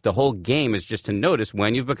mind works. The whole game is just to notice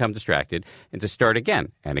when you've become distracted and to start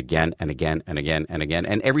again and again and again and again and again.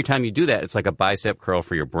 And every time you do that, it's like a bicep curl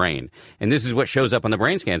for your brain. And this is what shows up on the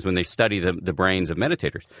brain scans when they study the brains of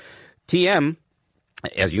meditators. TM,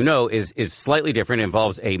 as you know, is slightly different. It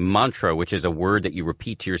involves a mantra, which is a word that you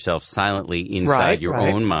repeat to yourself silently inside your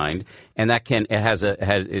own mind. And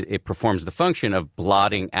it performs the function of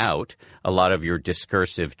blotting out a lot of your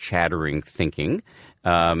discursive, chattering thinking.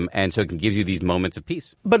 And so it can give you these moments of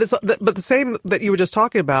peace. But the same that you were just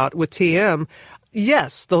talking about with TM,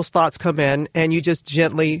 yes, those thoughts come in and you just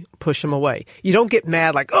gently push them away. You don't get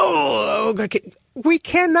mad like, we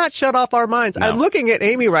cannot shut off our minds. No. I'm looking at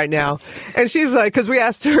Amy right now, and she's like, because we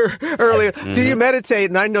asked her earlier, do you meditate?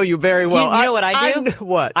 And I know you very well. You know what I do?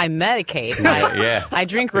 What? I medicate. I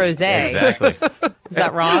drink rosé. Exactly. Is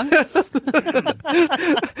that wrong?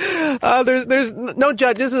 There's no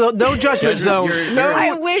judge. This is a no judgment zone.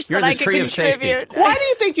 I wish that I could contribute. Why do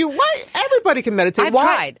you think why everybody can meditate?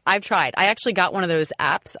 I've tried. I actually got one of those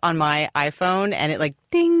apps on my iPhone, and it like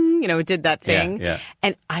ding, it did that thing. Yeah.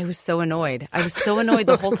 And I was so annoyed.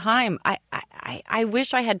 The whole time. I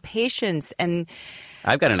wish I had patience. And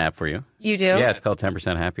I've got an app for you. You do? Yeah, it's called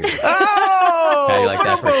 10% Happier. How do you like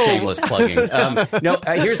that for shameless plugging?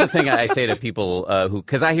 Here's the thing I say to people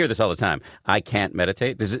because I hear this all the time. I can't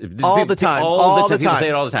meditate. This all the time. People say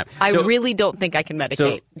it all the time. I really don't think I can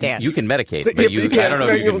meditate, Dan. You can medicate, but I don't know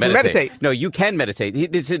if you can meditate. No, you can meditate.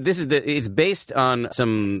 It's based on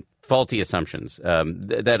some faulty assumptions.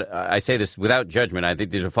 That I say this without judgment. I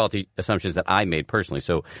think these are faulty assumptions that I made personally.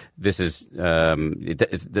 So this is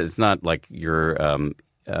it's not like you're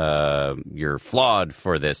flawed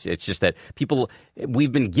for this. It's just that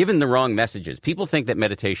we've been given the wrong messages. People think that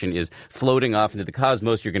meditation is floating off into the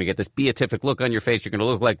cosmos. You're going to get this beatific look on your face. You're going to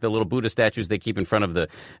look like the little Buddha statues they keep in front of the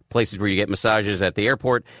places where you get massages at the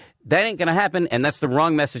airport. That ain't going to happen, and that's the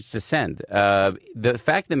wrong message to send. The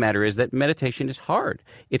fact of the matter is that meditation is hard.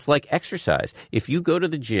 It's like exercise. If you go to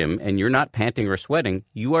the gym and you're not panting or sweating,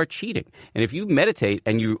 you are cheating. And if you meditate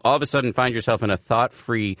and you all of a sudden find yourself in a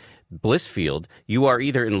thought-free bliss field, you are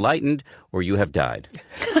either enlightened or you have died.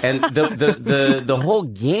 And the whole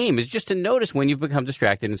game is just to notice when you've become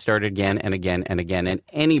distracted and start again and again and again. And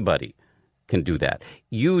anybody can do that.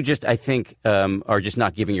 You just, I think, are just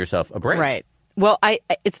not giving yourself a break. Right. Well,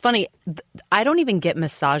 it's funny. I don't even get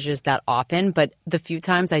massages that often, but the few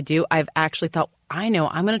times I do, I've actually thought, I know,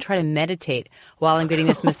 I'm going to try to meditate while I'm getting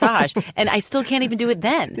this massage. And I still can't even do it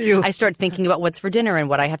then. I start thinking about what's for dinner and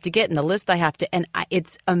what I have to get and the list I have to. And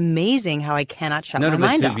it's amazing how I cannot shut my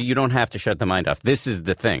mind off. You don't have to shut the mind off. This is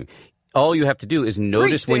the thing. All you have to do is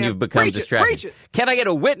notice when you've become distracted. Can I get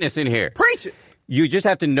a witness in here? Preach it. You just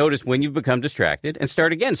have to notice when you've become distracted and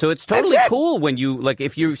start again. So it's totally cool when you, like,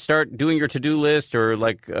 if you start doing your to-do list or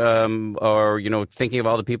thinking of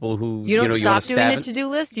all the people who, you don't stop doing the to-do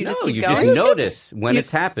list? You just keep going? You just notice when it's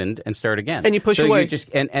happened and start again. And you push away.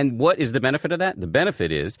 And what is the benefit of that? The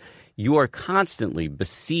benefit is you are constantly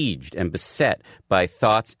besieged and beset by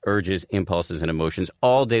thoughts, urges, impulses, and emotions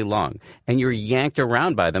all day long. And you're yanked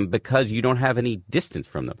around by them because you don't have any distance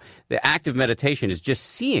from them. The act of meditation is just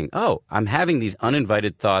seeing, I'm having these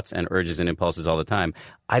uninvited thoughts and urges and impulses all the time.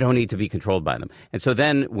 I don't need to be controlled by them. And so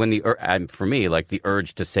then when for me, like the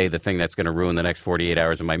urge to say the thing that's going to ruin the next 48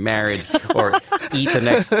 hours of my marriage or eat the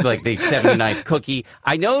next, the 79th cookie,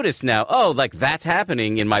 I notice now, that's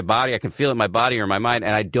happening in my body. I can feel it in my body or my mind,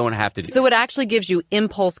 and I don't have to do it. So it actually gives you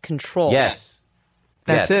impulse control. Yes.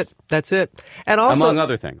 That's it. And also, among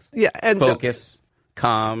other things. Yeah. And focus,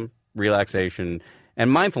 calm, relaxation, and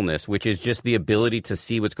mindfulness, which is just the ability to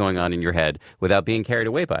see what's going on in your head without being carried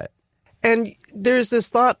away by it. And there's this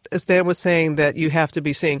thought, as Dan was saying, that you have to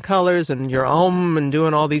be seeing colors and you're and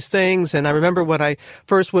doing all these things. And I remember when I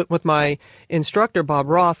first went with my instructor, Bob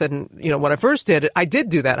Roth, and, when I first did it, I did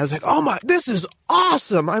do that. I was like, oh my, this is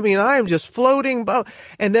awesome. I mean, I am just floating.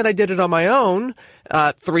 And then I did it on my own,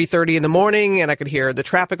 3:30 in the morning, and I could hear the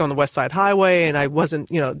traffic on the West Side Highway, and I wasn't,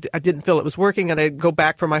 I didn't feel it was working, and I'd go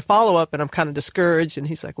back for my follow-up, and I'm kind of discouraged. And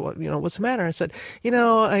he's like, well, what's the matter? I said,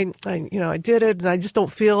 I did it, and I just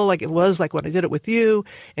don't feel like it was like when I did it with you.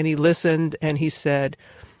 And he listened, and he said,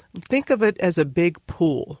 think of it as a big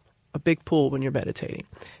pool when you're meditating.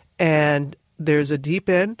 And there's a deep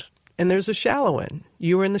end, and there's a shallow end.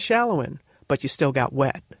 You were in the shallow end, but you still got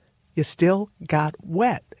wet.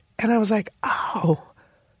 And I was like, oh,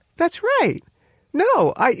 that's right.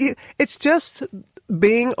 No, it's just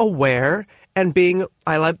being aware and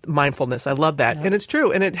I love mindfulness. I love that. Yeah. And it's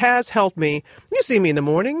true. And it has helped me. You see me in the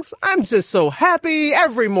mornings. I'm just so happy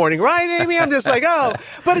every morning, right, Amy? I'm just like,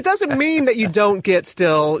 but it doesn't mean that you don't get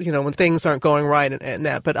still, when things aren't going right and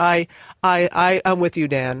that. But I'm with you,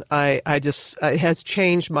 Dan. It has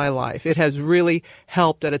changed my life. It has really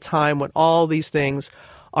helped at a time when all these things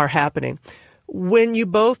are happening. When you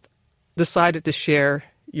both decided to share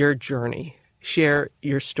your journey, share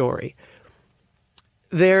your story,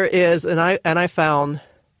 there is, and I found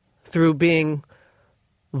through being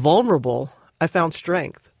vulnerable, I found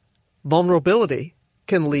strength. Vulnerability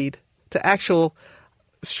can lead to actual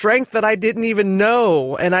strength that I didn't even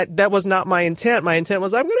know, and that was not my intent. My intent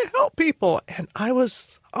was I'm going to help people, and I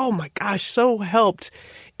was, oh my gosh, so helped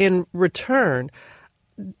in return.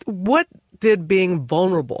 What did being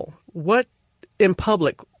vulnerable, in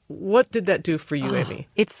public, what did that do for you, Amy?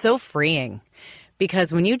 It's so freeing.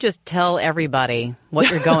 Because when you just tell everybody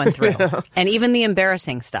what you're going through, and even the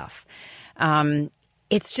embarrassing stuff,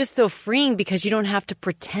 it's just so freeing because you don't have to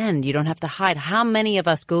pretend. You don't have to hide. How many of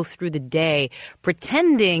us go through the day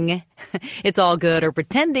pretending it's all good or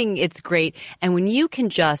pretending it's great? And when you can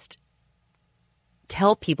just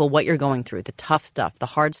tell people what you're going through, the tough stuff, the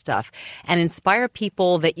hard stuff, and inspire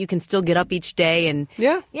people that you can still get up each day and,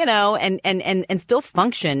 and still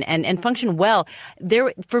function and function well.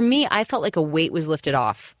 For me, I felt like a weight was lifted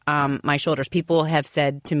off my shoulders. People have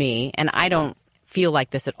said to me, and I don't feel like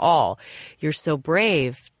this at all. You're so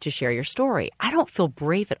brave to share your story. I don't feel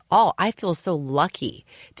brave at all. I feel so lucky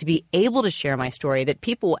to be able to share my story that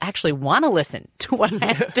people actually want to listen to what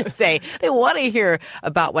I have to say. They want to hear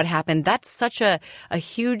about what happened. That's such a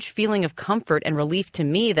huge feeling of comfort and relief to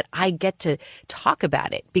me that I get to talk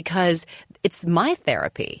about it because it's my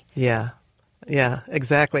therapy. Yeah. Yeah,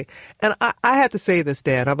 exactly. And I have to say this,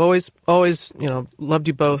 Dan. I've always, loved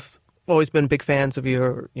you both, always been big fans of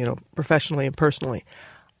you, professionally and personally.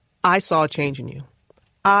 I saw a change in you.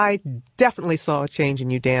 I definitely saw a change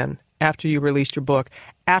in you, Dan, after you released your book,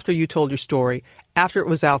 after you told your story, after it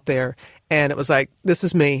was out there, and it was like, this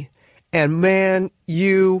is me. And man,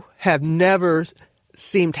 you have never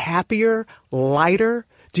seemed happier, lighter.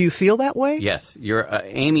 Do you feel that way? Yes.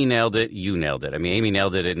 Amy nailed it. You nailed it. I mean, Amy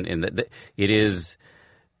nailed it in that it is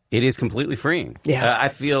completely freeing. Yeah. I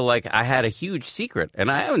feel like I had a huge secret,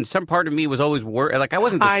 and some part of me was always worried. Like I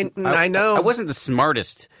wasn't. I know. I wasn't the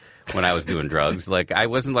smartest when I was doing drugs. Like I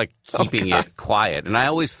wasn't like keeping it quiet, and I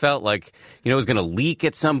always felt like it was going to leak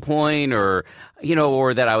at some point, or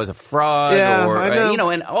that I was a fraud, yeah, or I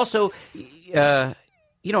know. and also.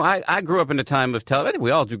 I grew up in a time of television. I think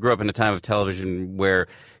we all grew up in a time of television where,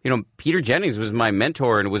 Peter Jennings was my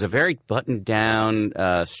mentor, and it was a very buttoned down,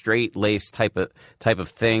 straight laced type of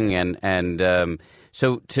thing. And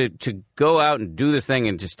so to go out and do this thing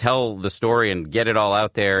and just tell the story and get it all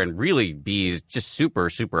out there and really be just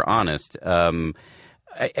super, super honest.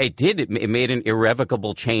 It made an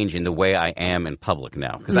irrevocable change in the way I am in public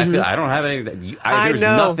now because I feel I don't have anything. There's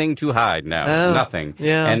nothing to hide now, nothing.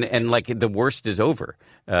 Yeah. And like the worst is over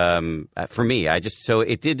for me.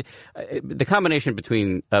 It did the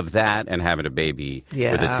combination of that and having a baby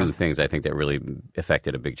were the two things I think that really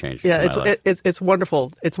affected a big change. Yeah, in my life. It's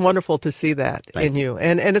wonderful. It's wonderful to see that in you,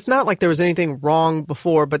 and it's not like there was anything wrong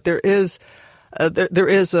before, but there is. There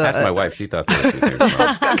is a. Ask my wife. She thought there was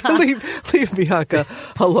something wrong. leave Bianca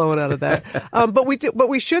alone out of that. But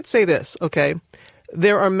we should say this, okay?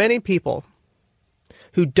 There are many people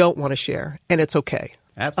who don't want to share, and it's okay.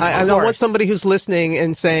 Absolutely. I don't want somebody who's listening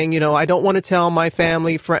and saying, I don't want to tell my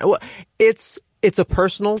family, friend. Well, it's a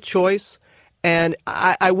personal choice, and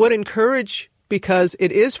I would encourage because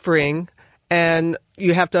it is freeing, and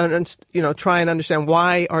you have to try and understand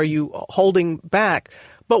why are you holding back.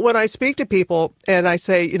 But when I speak to people and I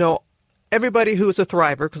say, everybody who is a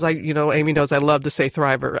thriver, because Amy knows I love to say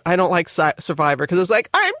thriver. I don't like survivor because it's like,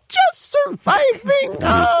 I'm just surviving,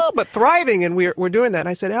 but thriving. And we're doing that. And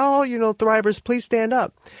I said, thrivers, please stand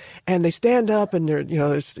up. And they stand up and they're,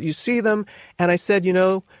 you see them. And I said,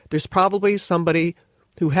 there's probably somebody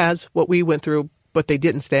who has what we went through, but they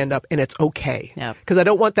didn't stand up, and it's okay. Because I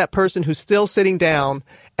don't want that person who's still sitting down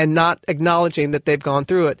and not acknowledging that they've gone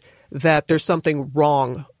through it, that there's something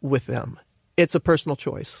wrong with them. It's a personal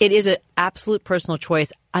choice. It is an absolute personal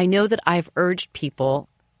choice. I know that I've urged people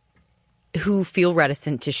who feel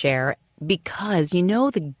reticent to share because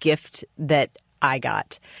the gift that I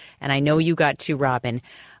got, and I know you got too, Robin,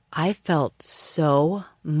 I felt so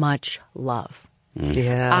much love.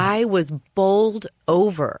 Yeah. I was bowled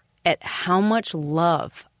over at how much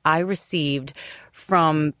love I received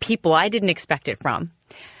from people I didn't expect it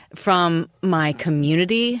from my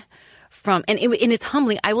community, and it's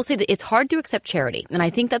humbling. I will say that it's hard to accept charity, and I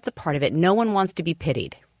think that's a part of it. No one wants to be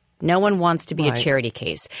pitied. No one wants to be a charity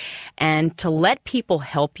case. And to let people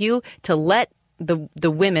help you, to let the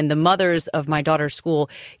women, the mothers of my daughter's school,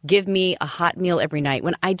 give me a hot meal every night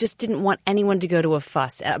when I just didn't want anyone to go to a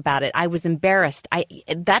fuss about it. I was embarrassed.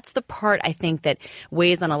 That's the part I think that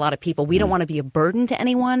weighs on a lot of people. We don't want to be a burden to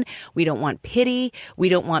anyone. We don't want pity. We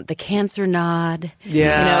don't want the cancer nod.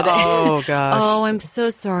 Yeah. Oh, gosh. Oh, I'm so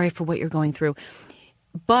sorry for what you're going through.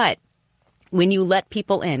 But when you let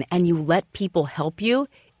people in and you let people help you,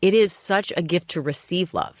 it is such a gift to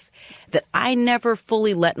receive love that I never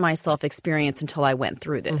fully let myself experience until I went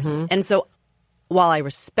through this. Mm-hmm. And so while I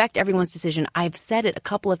respect everyone's decision, I've said it a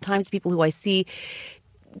couple of times to people who I see,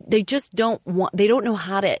 they just don't know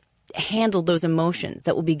how to handle those emotions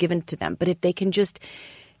that will be given to them. But if they can just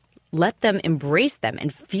let them embrace them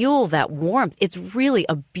and feel that warmth, it's really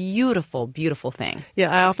a beautiful, beautiful thing.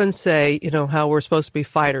 Yeah, I often say, how we're supposed to be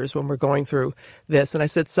fighters when we're going through this. And I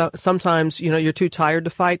said, sometimes, you're too tired to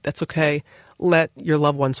fight. That's okay. Let your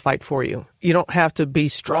loved ones fight for you. You don't have to be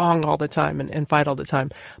strong all the time and fight all the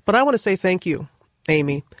time. But I want to say thank you,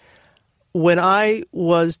 Amy. When I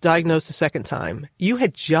was diagnosed the second time, you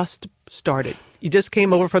had just started. You just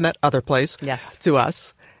came over from that other place to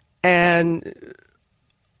us. And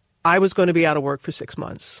I was going to be out of work for 6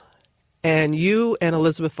 months. And you and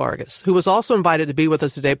Elizabeth Vargas, who was also invited to be with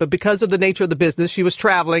us today, but because of the nature of the business, she was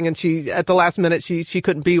traveling and at the last minute, she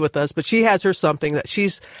couldn't be with us. But she has something that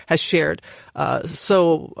has shared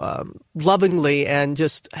so lovingly and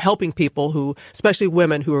just helping people especially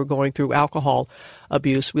women who are going through alcohol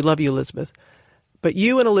abuse. We love you, Elizabeth. But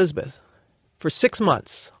you and Elizabeth, for 6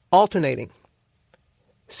 months, alternating,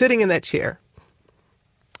 sitting in that chair,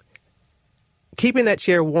 keeping that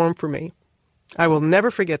chair warm for me. I will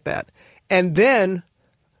never forget that. And then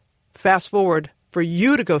fast forward for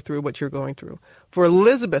you to go through what you're going through, for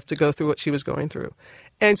Elizabeth to go through what she was going through.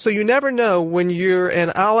 And so you never know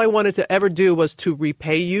and all I wanted to ever do was to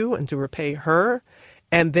repay you and to repay her,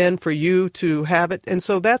 and then for you to have it. And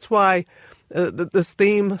so that's why this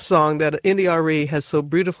theme song that NDRE has so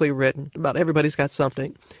beautifully written about everybody's got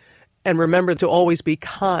something. And remember to always be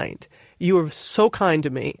kind. You were so kind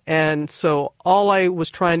to me. And so all I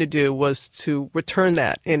was trying to do was to return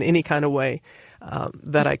that in any kind of way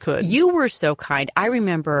that I could. You were so kind. I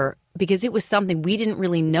remember because it was something we didn't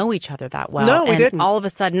really know each other that well. No, we didn't. All of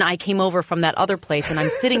a sudden I came over from that other place and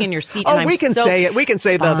I'm sitting in your seat. Oh, and we can say it. We can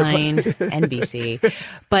say the other place. NBC.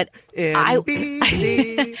 But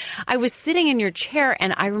NBC. I was sitting in your chair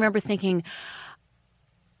and I remember thinking,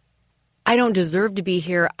 I don't deserve to be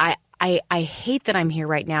here. I hate that I'm here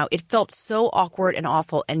right now. It felt so awkward and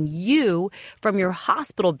awful. And you, from your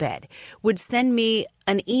hospital bed, would send me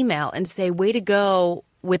an email and say, way to go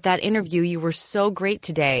with that interview. You were so great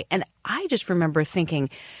today. And I just remember thinking,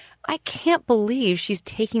 I can't believe she's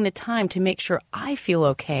taking the time to make sure I feel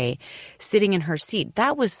okay sitting in her seat.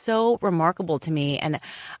 That was so remarkable to me. And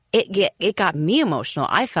it got me emotional.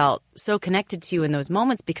 I felt so connected to you in those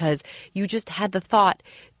moments because you just had the thought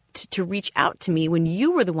to reach out to me when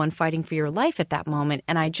you were the one fighting for your life at that moment.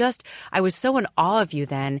 And I was so in awe of you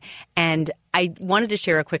then. And I wanted to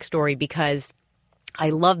share a quick story because I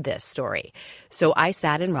love this story. So I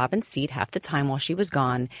sat in Robin's seat half the time while she was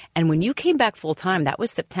gone. And when you came back full time, that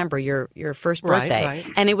was September, your first birthday. Right.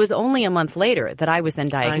 And it was only a month later that I was then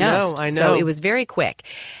diagnosed. I know. So it was very quick.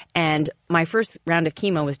 And my first round of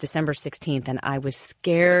chemo was December 16th, and I was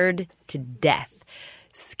scared to death.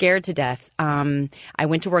 I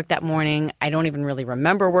went to work that morning. I don't even really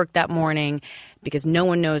remember work that morning because no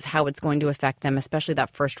one knows how it's going to affect them, especially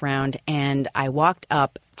that first round. And I walked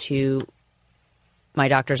up to my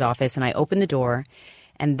doctor's office and I opened the door,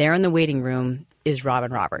 and there in the waiting room is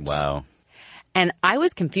Robin Roberts. Wow. And I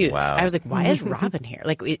was confused. Wow. I was like, why is Robin here?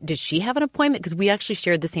 Like, did she have an appointment? Because we actually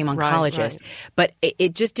shared the same oncologist. Right. But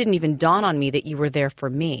it just didn't even dawn on me that you were there for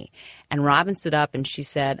me. And Robin stood up and she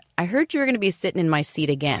said, I heard you were going to be sitting in my seat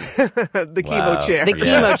again. The chemo chair. The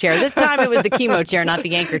chemo chair. This time it was the chemo chair, not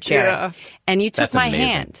the anchor chair. Yeah. And you took That's my amazing.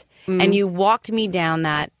 hand and you walked me down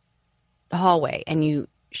that hallway and you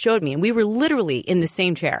showed me. And we were literally in the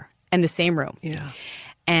same chair in the same room. Yeah.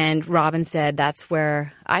 And Robin said, that's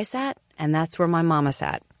where I sat. And that's where my mama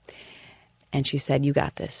sat. And she said, you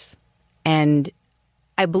got this. And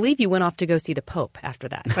I believe you went off to go see the Pope after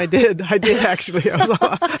that. I did actually.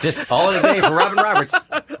 Just all in a day for Robin Roberts.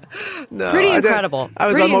 No, Pretty incredible. I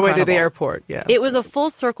was on my way to the airport, yeah. It was a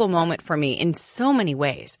full circle moment for me in so many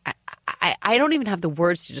ways. I don't even have the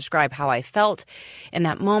words to describe how I felt in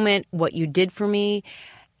that moment, what you did for me,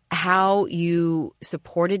 how you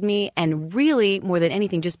supported me, and really, more than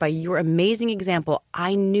anything, just by your amazing example,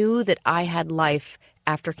 I knew that I had life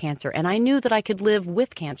after cancer, and I knew that I could live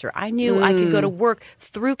with cancer. I knew I could go to work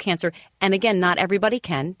through cancer. And again, not everybody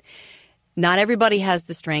can. Not everybody has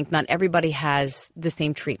the strength. Not everybody has the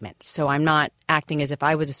same treatment. So I'm not acting as if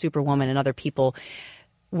I was a superwoman and other people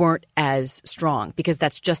weren't as strong, because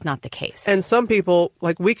that's just not the case. And some people,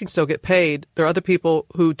 like, we can still get paid. There are other people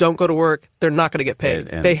who don't go to work. They're not going to get paid.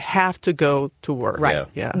 And they have to go to work. Right.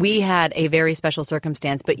 Yeah. We had a very special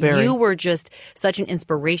circumstance, but you were just such an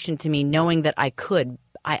inspiration to me, knowing that I could.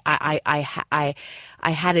 I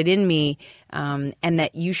had it in me, and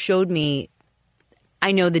that you showed me.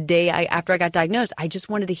 I know the day after I got diagnosed, I just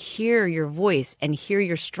wanted to hear your voice and hear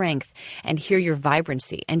your strength and hear your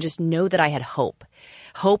vibrancy and just know that I had hope.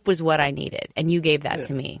 Hope was what I needed, and you gave that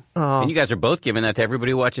to me. And you guys are both giving that to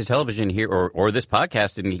everybody who watches television here or this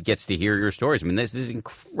podcast and gets to hear your stories. I mean, this is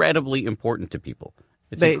incredibly important to people.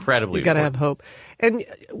 It's incredibly important. You got to have hope. And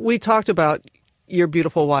we talked about your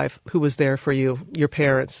beautiful wife who was there for you, your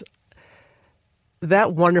parents.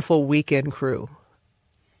 That wonderful weekend crew,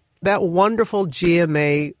 that wonderful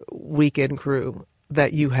GMA weekend crew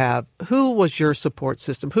that you have. Who was your support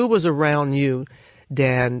system? Who was around you,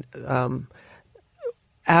 Dan,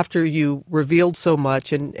 after you revealed so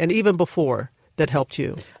much and even before, that helped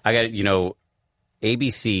you? I got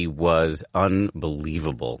ABC was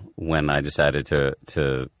unbelievable when I decided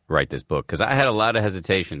to write this book because I had a lot of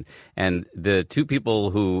hesitation. And the two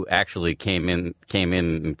people who actually came in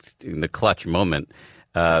the clutch moment,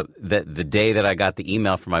 the day that I got the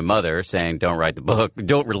email from my mother saying, don't write the book,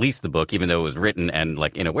 don't release the book, even though it was written and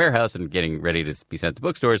like in a warehouse and getting ready to be sent to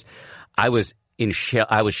bookstores, I was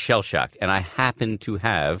shell shocked. And I happened to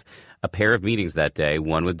have a pair of meetings that day,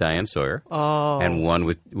 one with Diane Sawyer and one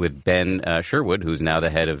with Ben Sherwood, who's now the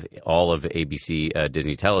head of all of ABC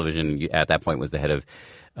Disney Television. At that point was the head of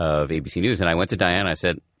ABC News. And I went to Diane. I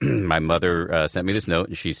said, my mother sent me this note,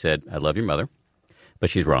 and she said, I love your mother, but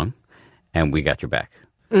she's wrong, and we got your back.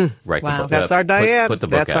 Write the book. That's our Diane. Put the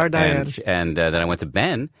book That's out. our Diane. And then I went to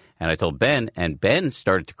Ben, and I told Ben, and Ben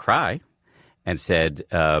started to cry and said,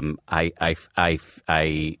 I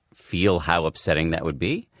feel how upsetting that would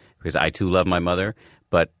be. Because I, too, love my mother,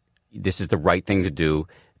 but this is the right thing to do.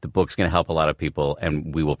 The book's going to help a lot of people,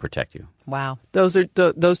 and we will protect you. Wow. Those are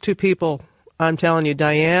those two people, I'm telling you.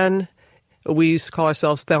 Diane, we used to call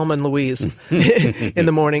ourselves Thelma and Louise in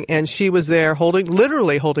the morning, and she was there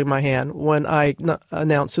literally holding my hand when I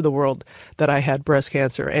announced to the world that I had breast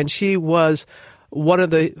cancer. And she was one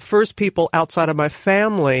of the first people outside of my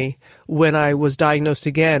family when I was diagnosed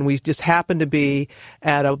again. We just happened to be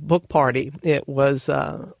at a book party. It was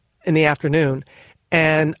in the afternoon,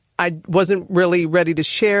 and I wasn't really ready to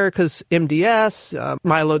share because MDS,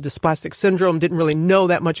 myelodysplastic syndrome, didn't really know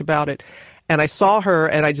that much about it. And I saw her,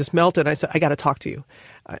 and I just melted. I said, I got to talk to you.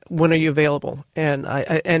 When are you available?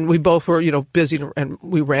 And we both were, busy, and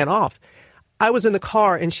we ran off. I was in the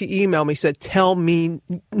car, and she emailed me, said, tell me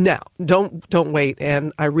now. Don't wait.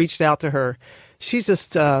 And I reached out to her. She's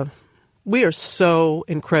just, we are so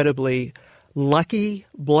incredibly lucky,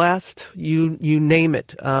 blessed, you name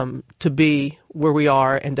it, to be where we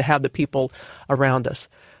are and to have the people around us.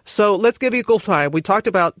 So let's give equal time. We talked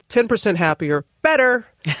about 10% happier. Better.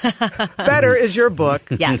 Better is your book.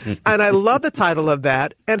 Yes. And I love the title of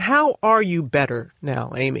that. And how are you better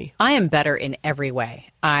now, Amy? I am better in every way.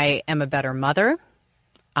 I am a better mother.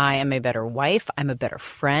 I am a better wife. I'm a better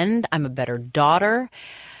friend. I'm a better daughter.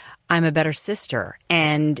 I'm a better sister.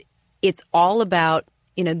 And it's all about,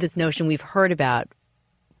 this notion we've heard about,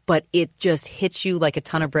 but it just hits you like a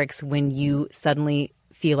ton of bricks when you suddenly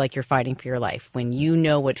feel like you're fighting for your life, when you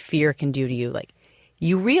know what fear can do to you. Like,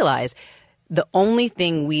 you realize the only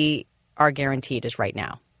thing we are guaranteed is right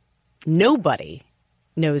now. Nobody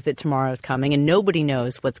knows that tomorrow is coming, and nobody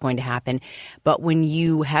knows what's going to happen. But when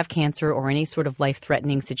you have cancer or any sort of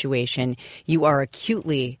life-threatening situation, you are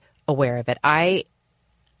acutely aware of it.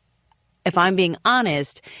 If I'm being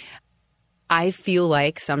honest, I feel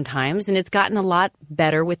like sometimes, and it's gotten a lot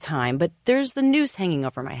better with time, but there's a noose hanging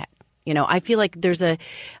over my head. I feel like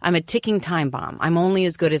I'm a ticking time bomb. I'm only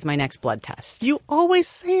as good as my next blood test. You always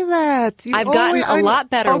say that. I've gotten a lot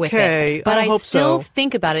better with it, but I still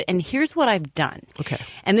think about it. And here's what I've done. Okay.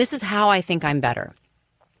 And this is how I think I'm better.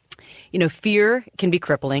 Fear can be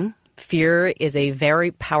crippling. Fear is a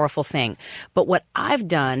very powerful thing. But what I've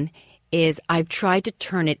done is I've tried to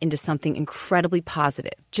turn it into something incredibly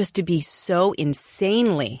positive, just to be so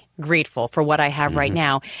insanely grateful for what I have right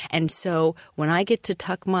now. And so when I get to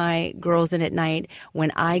tuck my girls in at night,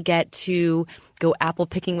 when I get to go apple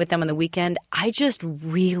picking with them on the weekend, I just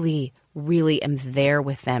really, really am there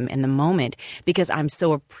with them in the moment because I'm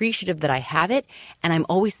so appreciative that I have it. And I'm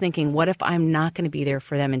always thinking, what if I'm not going to be there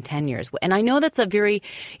for them in 10 years? And I know that's a very,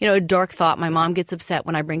 a dark thought. My mom gets upset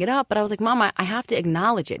when I bring it up, but I was like, Mom, I have to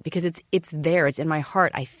acknowledge it because it's there. It's in my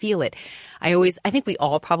heart. I feel it. I think we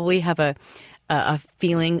all probably have a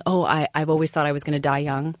feeling, I've always thought I was going to die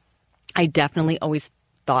young. I definitely always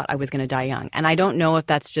thought I was going to die young. And I don't know if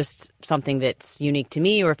that's just something that's unique to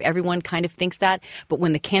me or if everyone kind of thinks that. But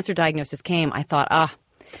when the cancer diagnosis came, I thought,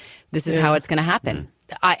 this is how it's going to happen.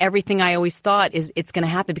 Everything I always thought is it's going to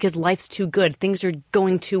happen because life's too good. Things are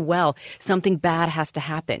going too well. Something bad has to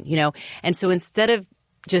happen, And so instead of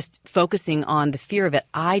just focusing on the fear of it,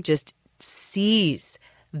 I just seize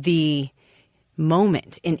the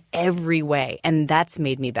moment in every way. And that's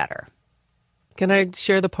made me better. Can I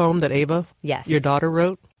share the poem that Ava, yes, your daughter,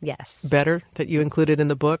 wrote? Yes. Better, that you included in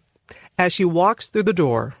the book? As she walks through the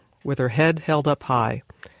door with her head held up high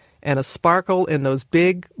and a sparkle in those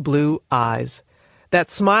big blue eyes. That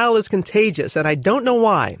smile is contagious, and I don't know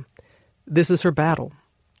why. This is her battle.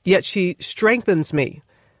 Yet she strengthens me.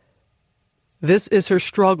 This is her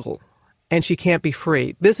struggle, and she can't be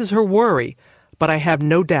free. This is her worry, but I have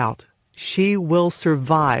no doubt she will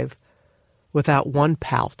survive without one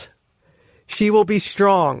pout. She will be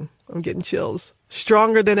strong. I'm getting chills.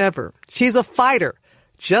 Stronger than ever. She's a fighter,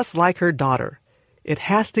 just like her daughter. It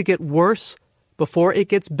has to get worse before it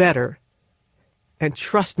gets better. And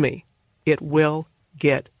trust me, it will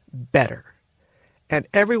get better. And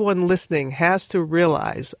everyone listening has to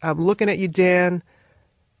realize, I'm looking at you, Dan,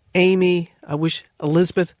 Amy, I wish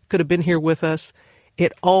Elizabeth could have been here with us.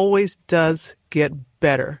 It always does get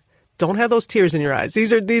better. Don't have those tears in your eyes. These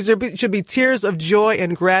should be tears of joy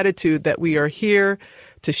and gratitude that we are here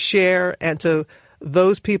to share, and to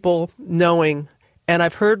those people knowing. And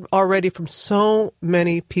I've heard already from so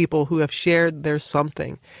many people who have shared their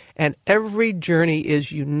something. And every journey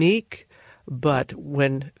is unique. But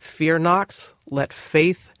when fear knocks, let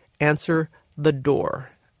faith answer the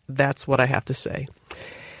door. That's what I have to say.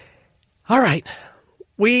 All right.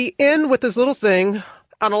 We end with this little thing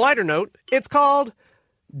on a lighter note. It's called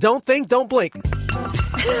Don't Think, Don't Blink.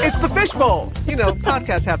 It's the fishbowl. You know,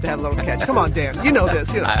 podcasts have to have a little catch. Come on, Dan. You know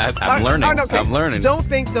this. You know. I'm learning. Okay. I'm learning. Don't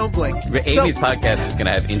think, don't blink. Amy's podcast is going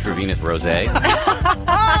to have intravenous rosé.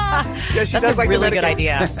 Yeah, she That's does a like really good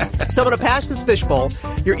idea. So I'm going to pass this fishbowl.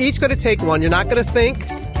 You're each going to take one. You're not going to think.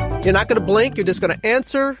 You're not going to blink. You're just going to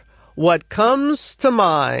answer what comes to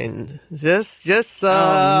mind. Just. Oh,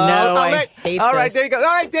 no, I hate All right, this. there you go. All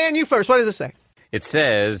right, Dan, you first. What does it say? It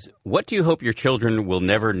says, "What do you hope your children will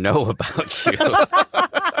never know about you?"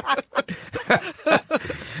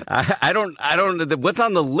 I don't. What's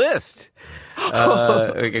on the list?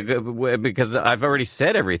 Because I've already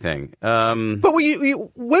said everything. But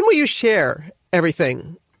when will you share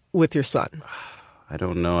everything with your son? I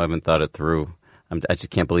don't know. I haven't thought it through. I just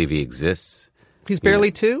can't believe he exists. He's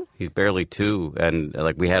barely 2? He's barely 2. And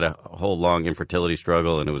like we had a whole long infertility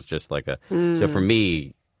struggle, and it was just like so for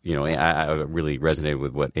me, you know, I really resonated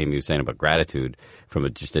with what Amy was saying about gratitude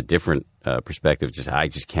from just a different perspective. I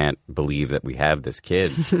just can't believe that we have this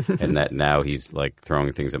kid and that now he's like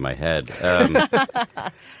throwing things at my head.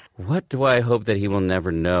 What do I hope that he will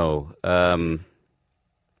never know?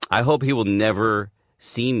 I hope he will never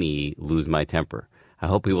see me lose my temper. I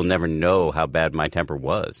hope he will never know how bad my temper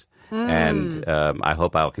was. And I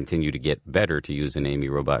hope I'll continue to get better, to use an Amy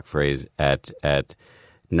Robach phrase, at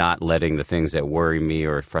not letting the things that worry me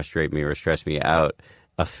or frustrate me or stress me out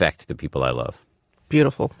affect the people I love.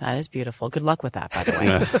 Beautiful. That is beautiful. Good luck with that, by the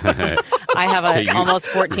way. I have an almost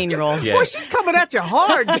 14-year-old. Yeah. Boy, she's coming at you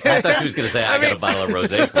hard. I thought she was going to say, I got a bottle of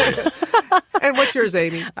rosé for you. And what's yours,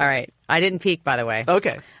 Amy? All right. I didn't peek, by the way.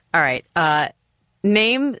 Okay. All right.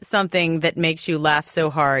 Name something that makes you laugh so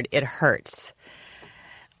hard it hurts.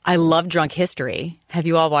 I love Drunk History. Have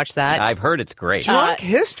you all watched that? I've heard it's great. Drunk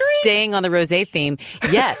History? Staying on the rosé theme.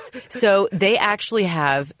 Yes. So they actually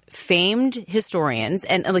have famed historians,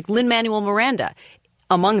 and like Lin-Manuel Miranda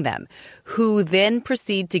among them, who then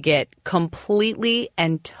proceed to get completely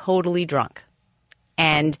and totally drunk.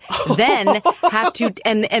 And then have to,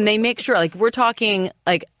 and they make sure, like, we're talking,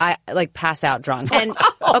 like, I like pass out drunk. And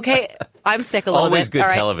okay, I'm sick a little Always bit. good all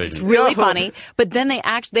right? television. It's really funny. But then they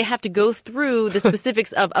have to go through the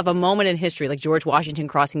specifics of a moment in history, like George Washington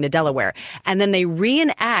crossing the Delaware. And then they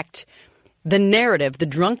reenact the narrative, the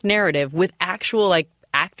drunk narrative, with actual, like,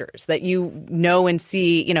 actors that you know and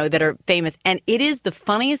see, you know, that are famous. And it is the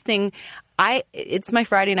funniest thing. It's my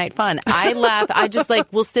Friday night fun. I laugh. I just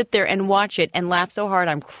will sit there and watch it and laugh so hard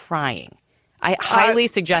I'm crying. I highly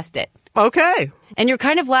suggest it. Okay. And you're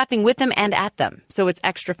kind of laughing with them and at them. So it's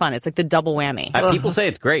extra fun. It's like the double whammy. People say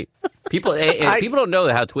it's great. People don't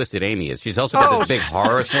know how twisted Amy is. She's also got this big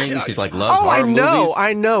horror thing. She's like loves horror movies.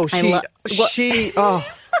 I know.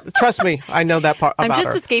 Trust me, I know that part about I'm just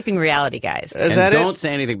her. escaping reality, guys. Don't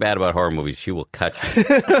say anything bad about horror movies. She will cut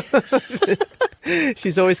you.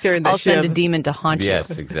 She's always carrying that I'll send a shiv. demon to haunt you.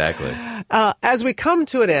 Yes, exactly. As we come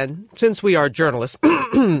to an end, since we are journalists,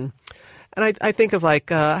 and I think of how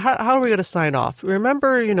are we going to sign off?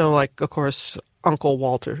 Remember, of course, Uncle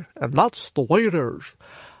Walter, and that's the way it is.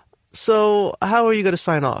 So how are you going to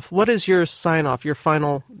sign off? What is your sign off, your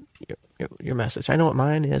final... Your message. I know what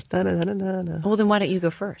mine is. Well, then why don't you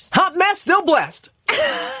go first? Hot mess, still blessed.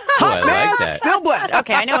 Hot mess, like that. still blessed.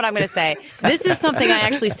 Okay, I know what I'm going to say. This is something I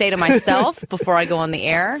actually say to myself before I go on the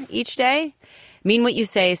air each day. Mean what you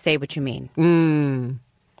say what you mean.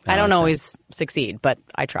 I don't always succeed, but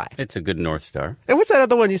I try. It's a good North Star. And what's that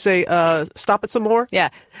other one you say, stop it some more? Yeah.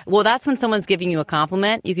 Well, that's when someone's giving you a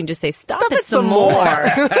compliment. You can just say, stop it some more.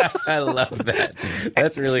 I love that.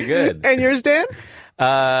 That's really good. And yours, Dan?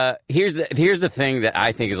 Here's the thing that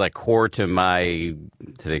I think is core to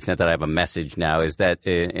the extent that I have a message now, is that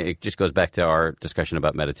it just goes back to our discussion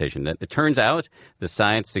about meditation. That it turns out the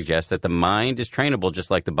science suggests that the mind is trainable just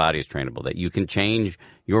like the body is trainable, that you can change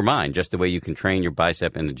your mind just the way you can train your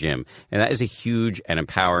bicep in the gym. And that is a huge and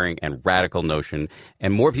empowering and radical notion.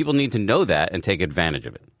 And more people need to know that and take advantage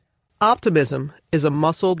of it. Optimism is a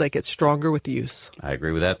muscle that gets stronger with use. I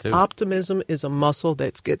agree with that, too. Optimism is a muscle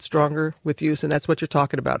that gets stronger with use, and that's what you're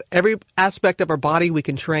talking about. Every aspect of our body we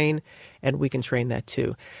can train, and we can train that,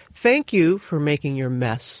 too. Thank you for making your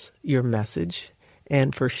mess your message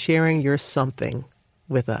and for sharing your something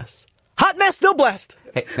with us. Hot mess, still blessed.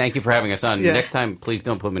 Hey, thank you for having us on. Yeah. Next time, please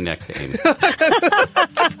don't put me next to Amy.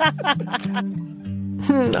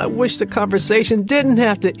 I wish the conversation didn't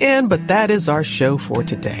have to end, but that is our show for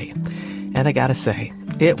today. And I gotta say,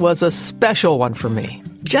 it was a special one for me.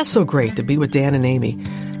 Just so great to be with Dan and Amy,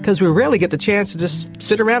 because we rarely get the chance to just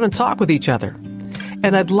sit around and talk with each other.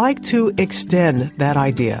 And I'd like to extend that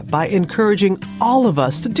idea by encouraging all of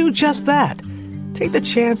us to do just that. Take the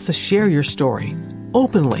chance to share your story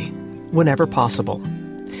openly whenever possible.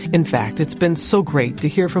 In fact, it's been so great to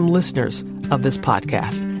hear from listeners of this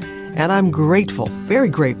podcast. And I'm grateful, very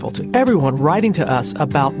grateful to everyone writing to us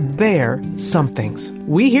about their somethings.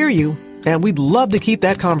 We hear you, and we'd love to keep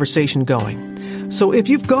that conversation going. So if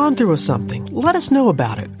you've gone through a something, let us know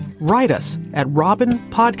about it. Write us at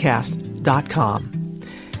robinpodcast.com.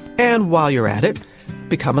 And while you're at it,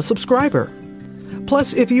 become a subscriber.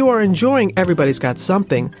 Plus, if you are enjoying Everybody's Got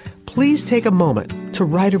Something, please take a moment to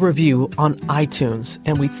write a review on iTunes.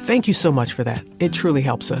 And we thank you so much for that. It truly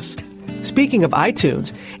helps us. Speaking of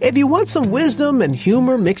iTunes, if you want some wisdom and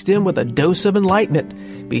humor mixed in with a dose of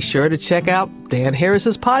enlightenment, be sure to check out Dan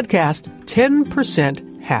Harris's podcast,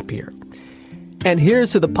 10% Happier. And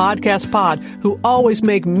here's to the podcast pod who always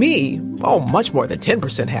make me, much more than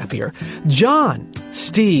 10% happier. John,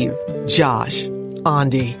 Steve, Josh,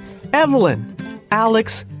 Andy, Evelyn,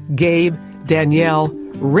 Alex, Gabe, Danielle,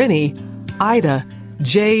 Rennie, Ida,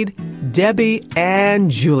 Jade, Debbie,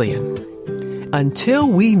 and Julian. Until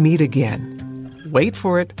we meet again, wait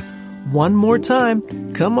for it. One more time.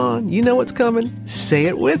 Come on, you know what's coming. Say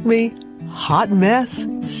it with me. Hot mess,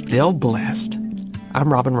 still blessed.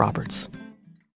 I'm Robin Roberts.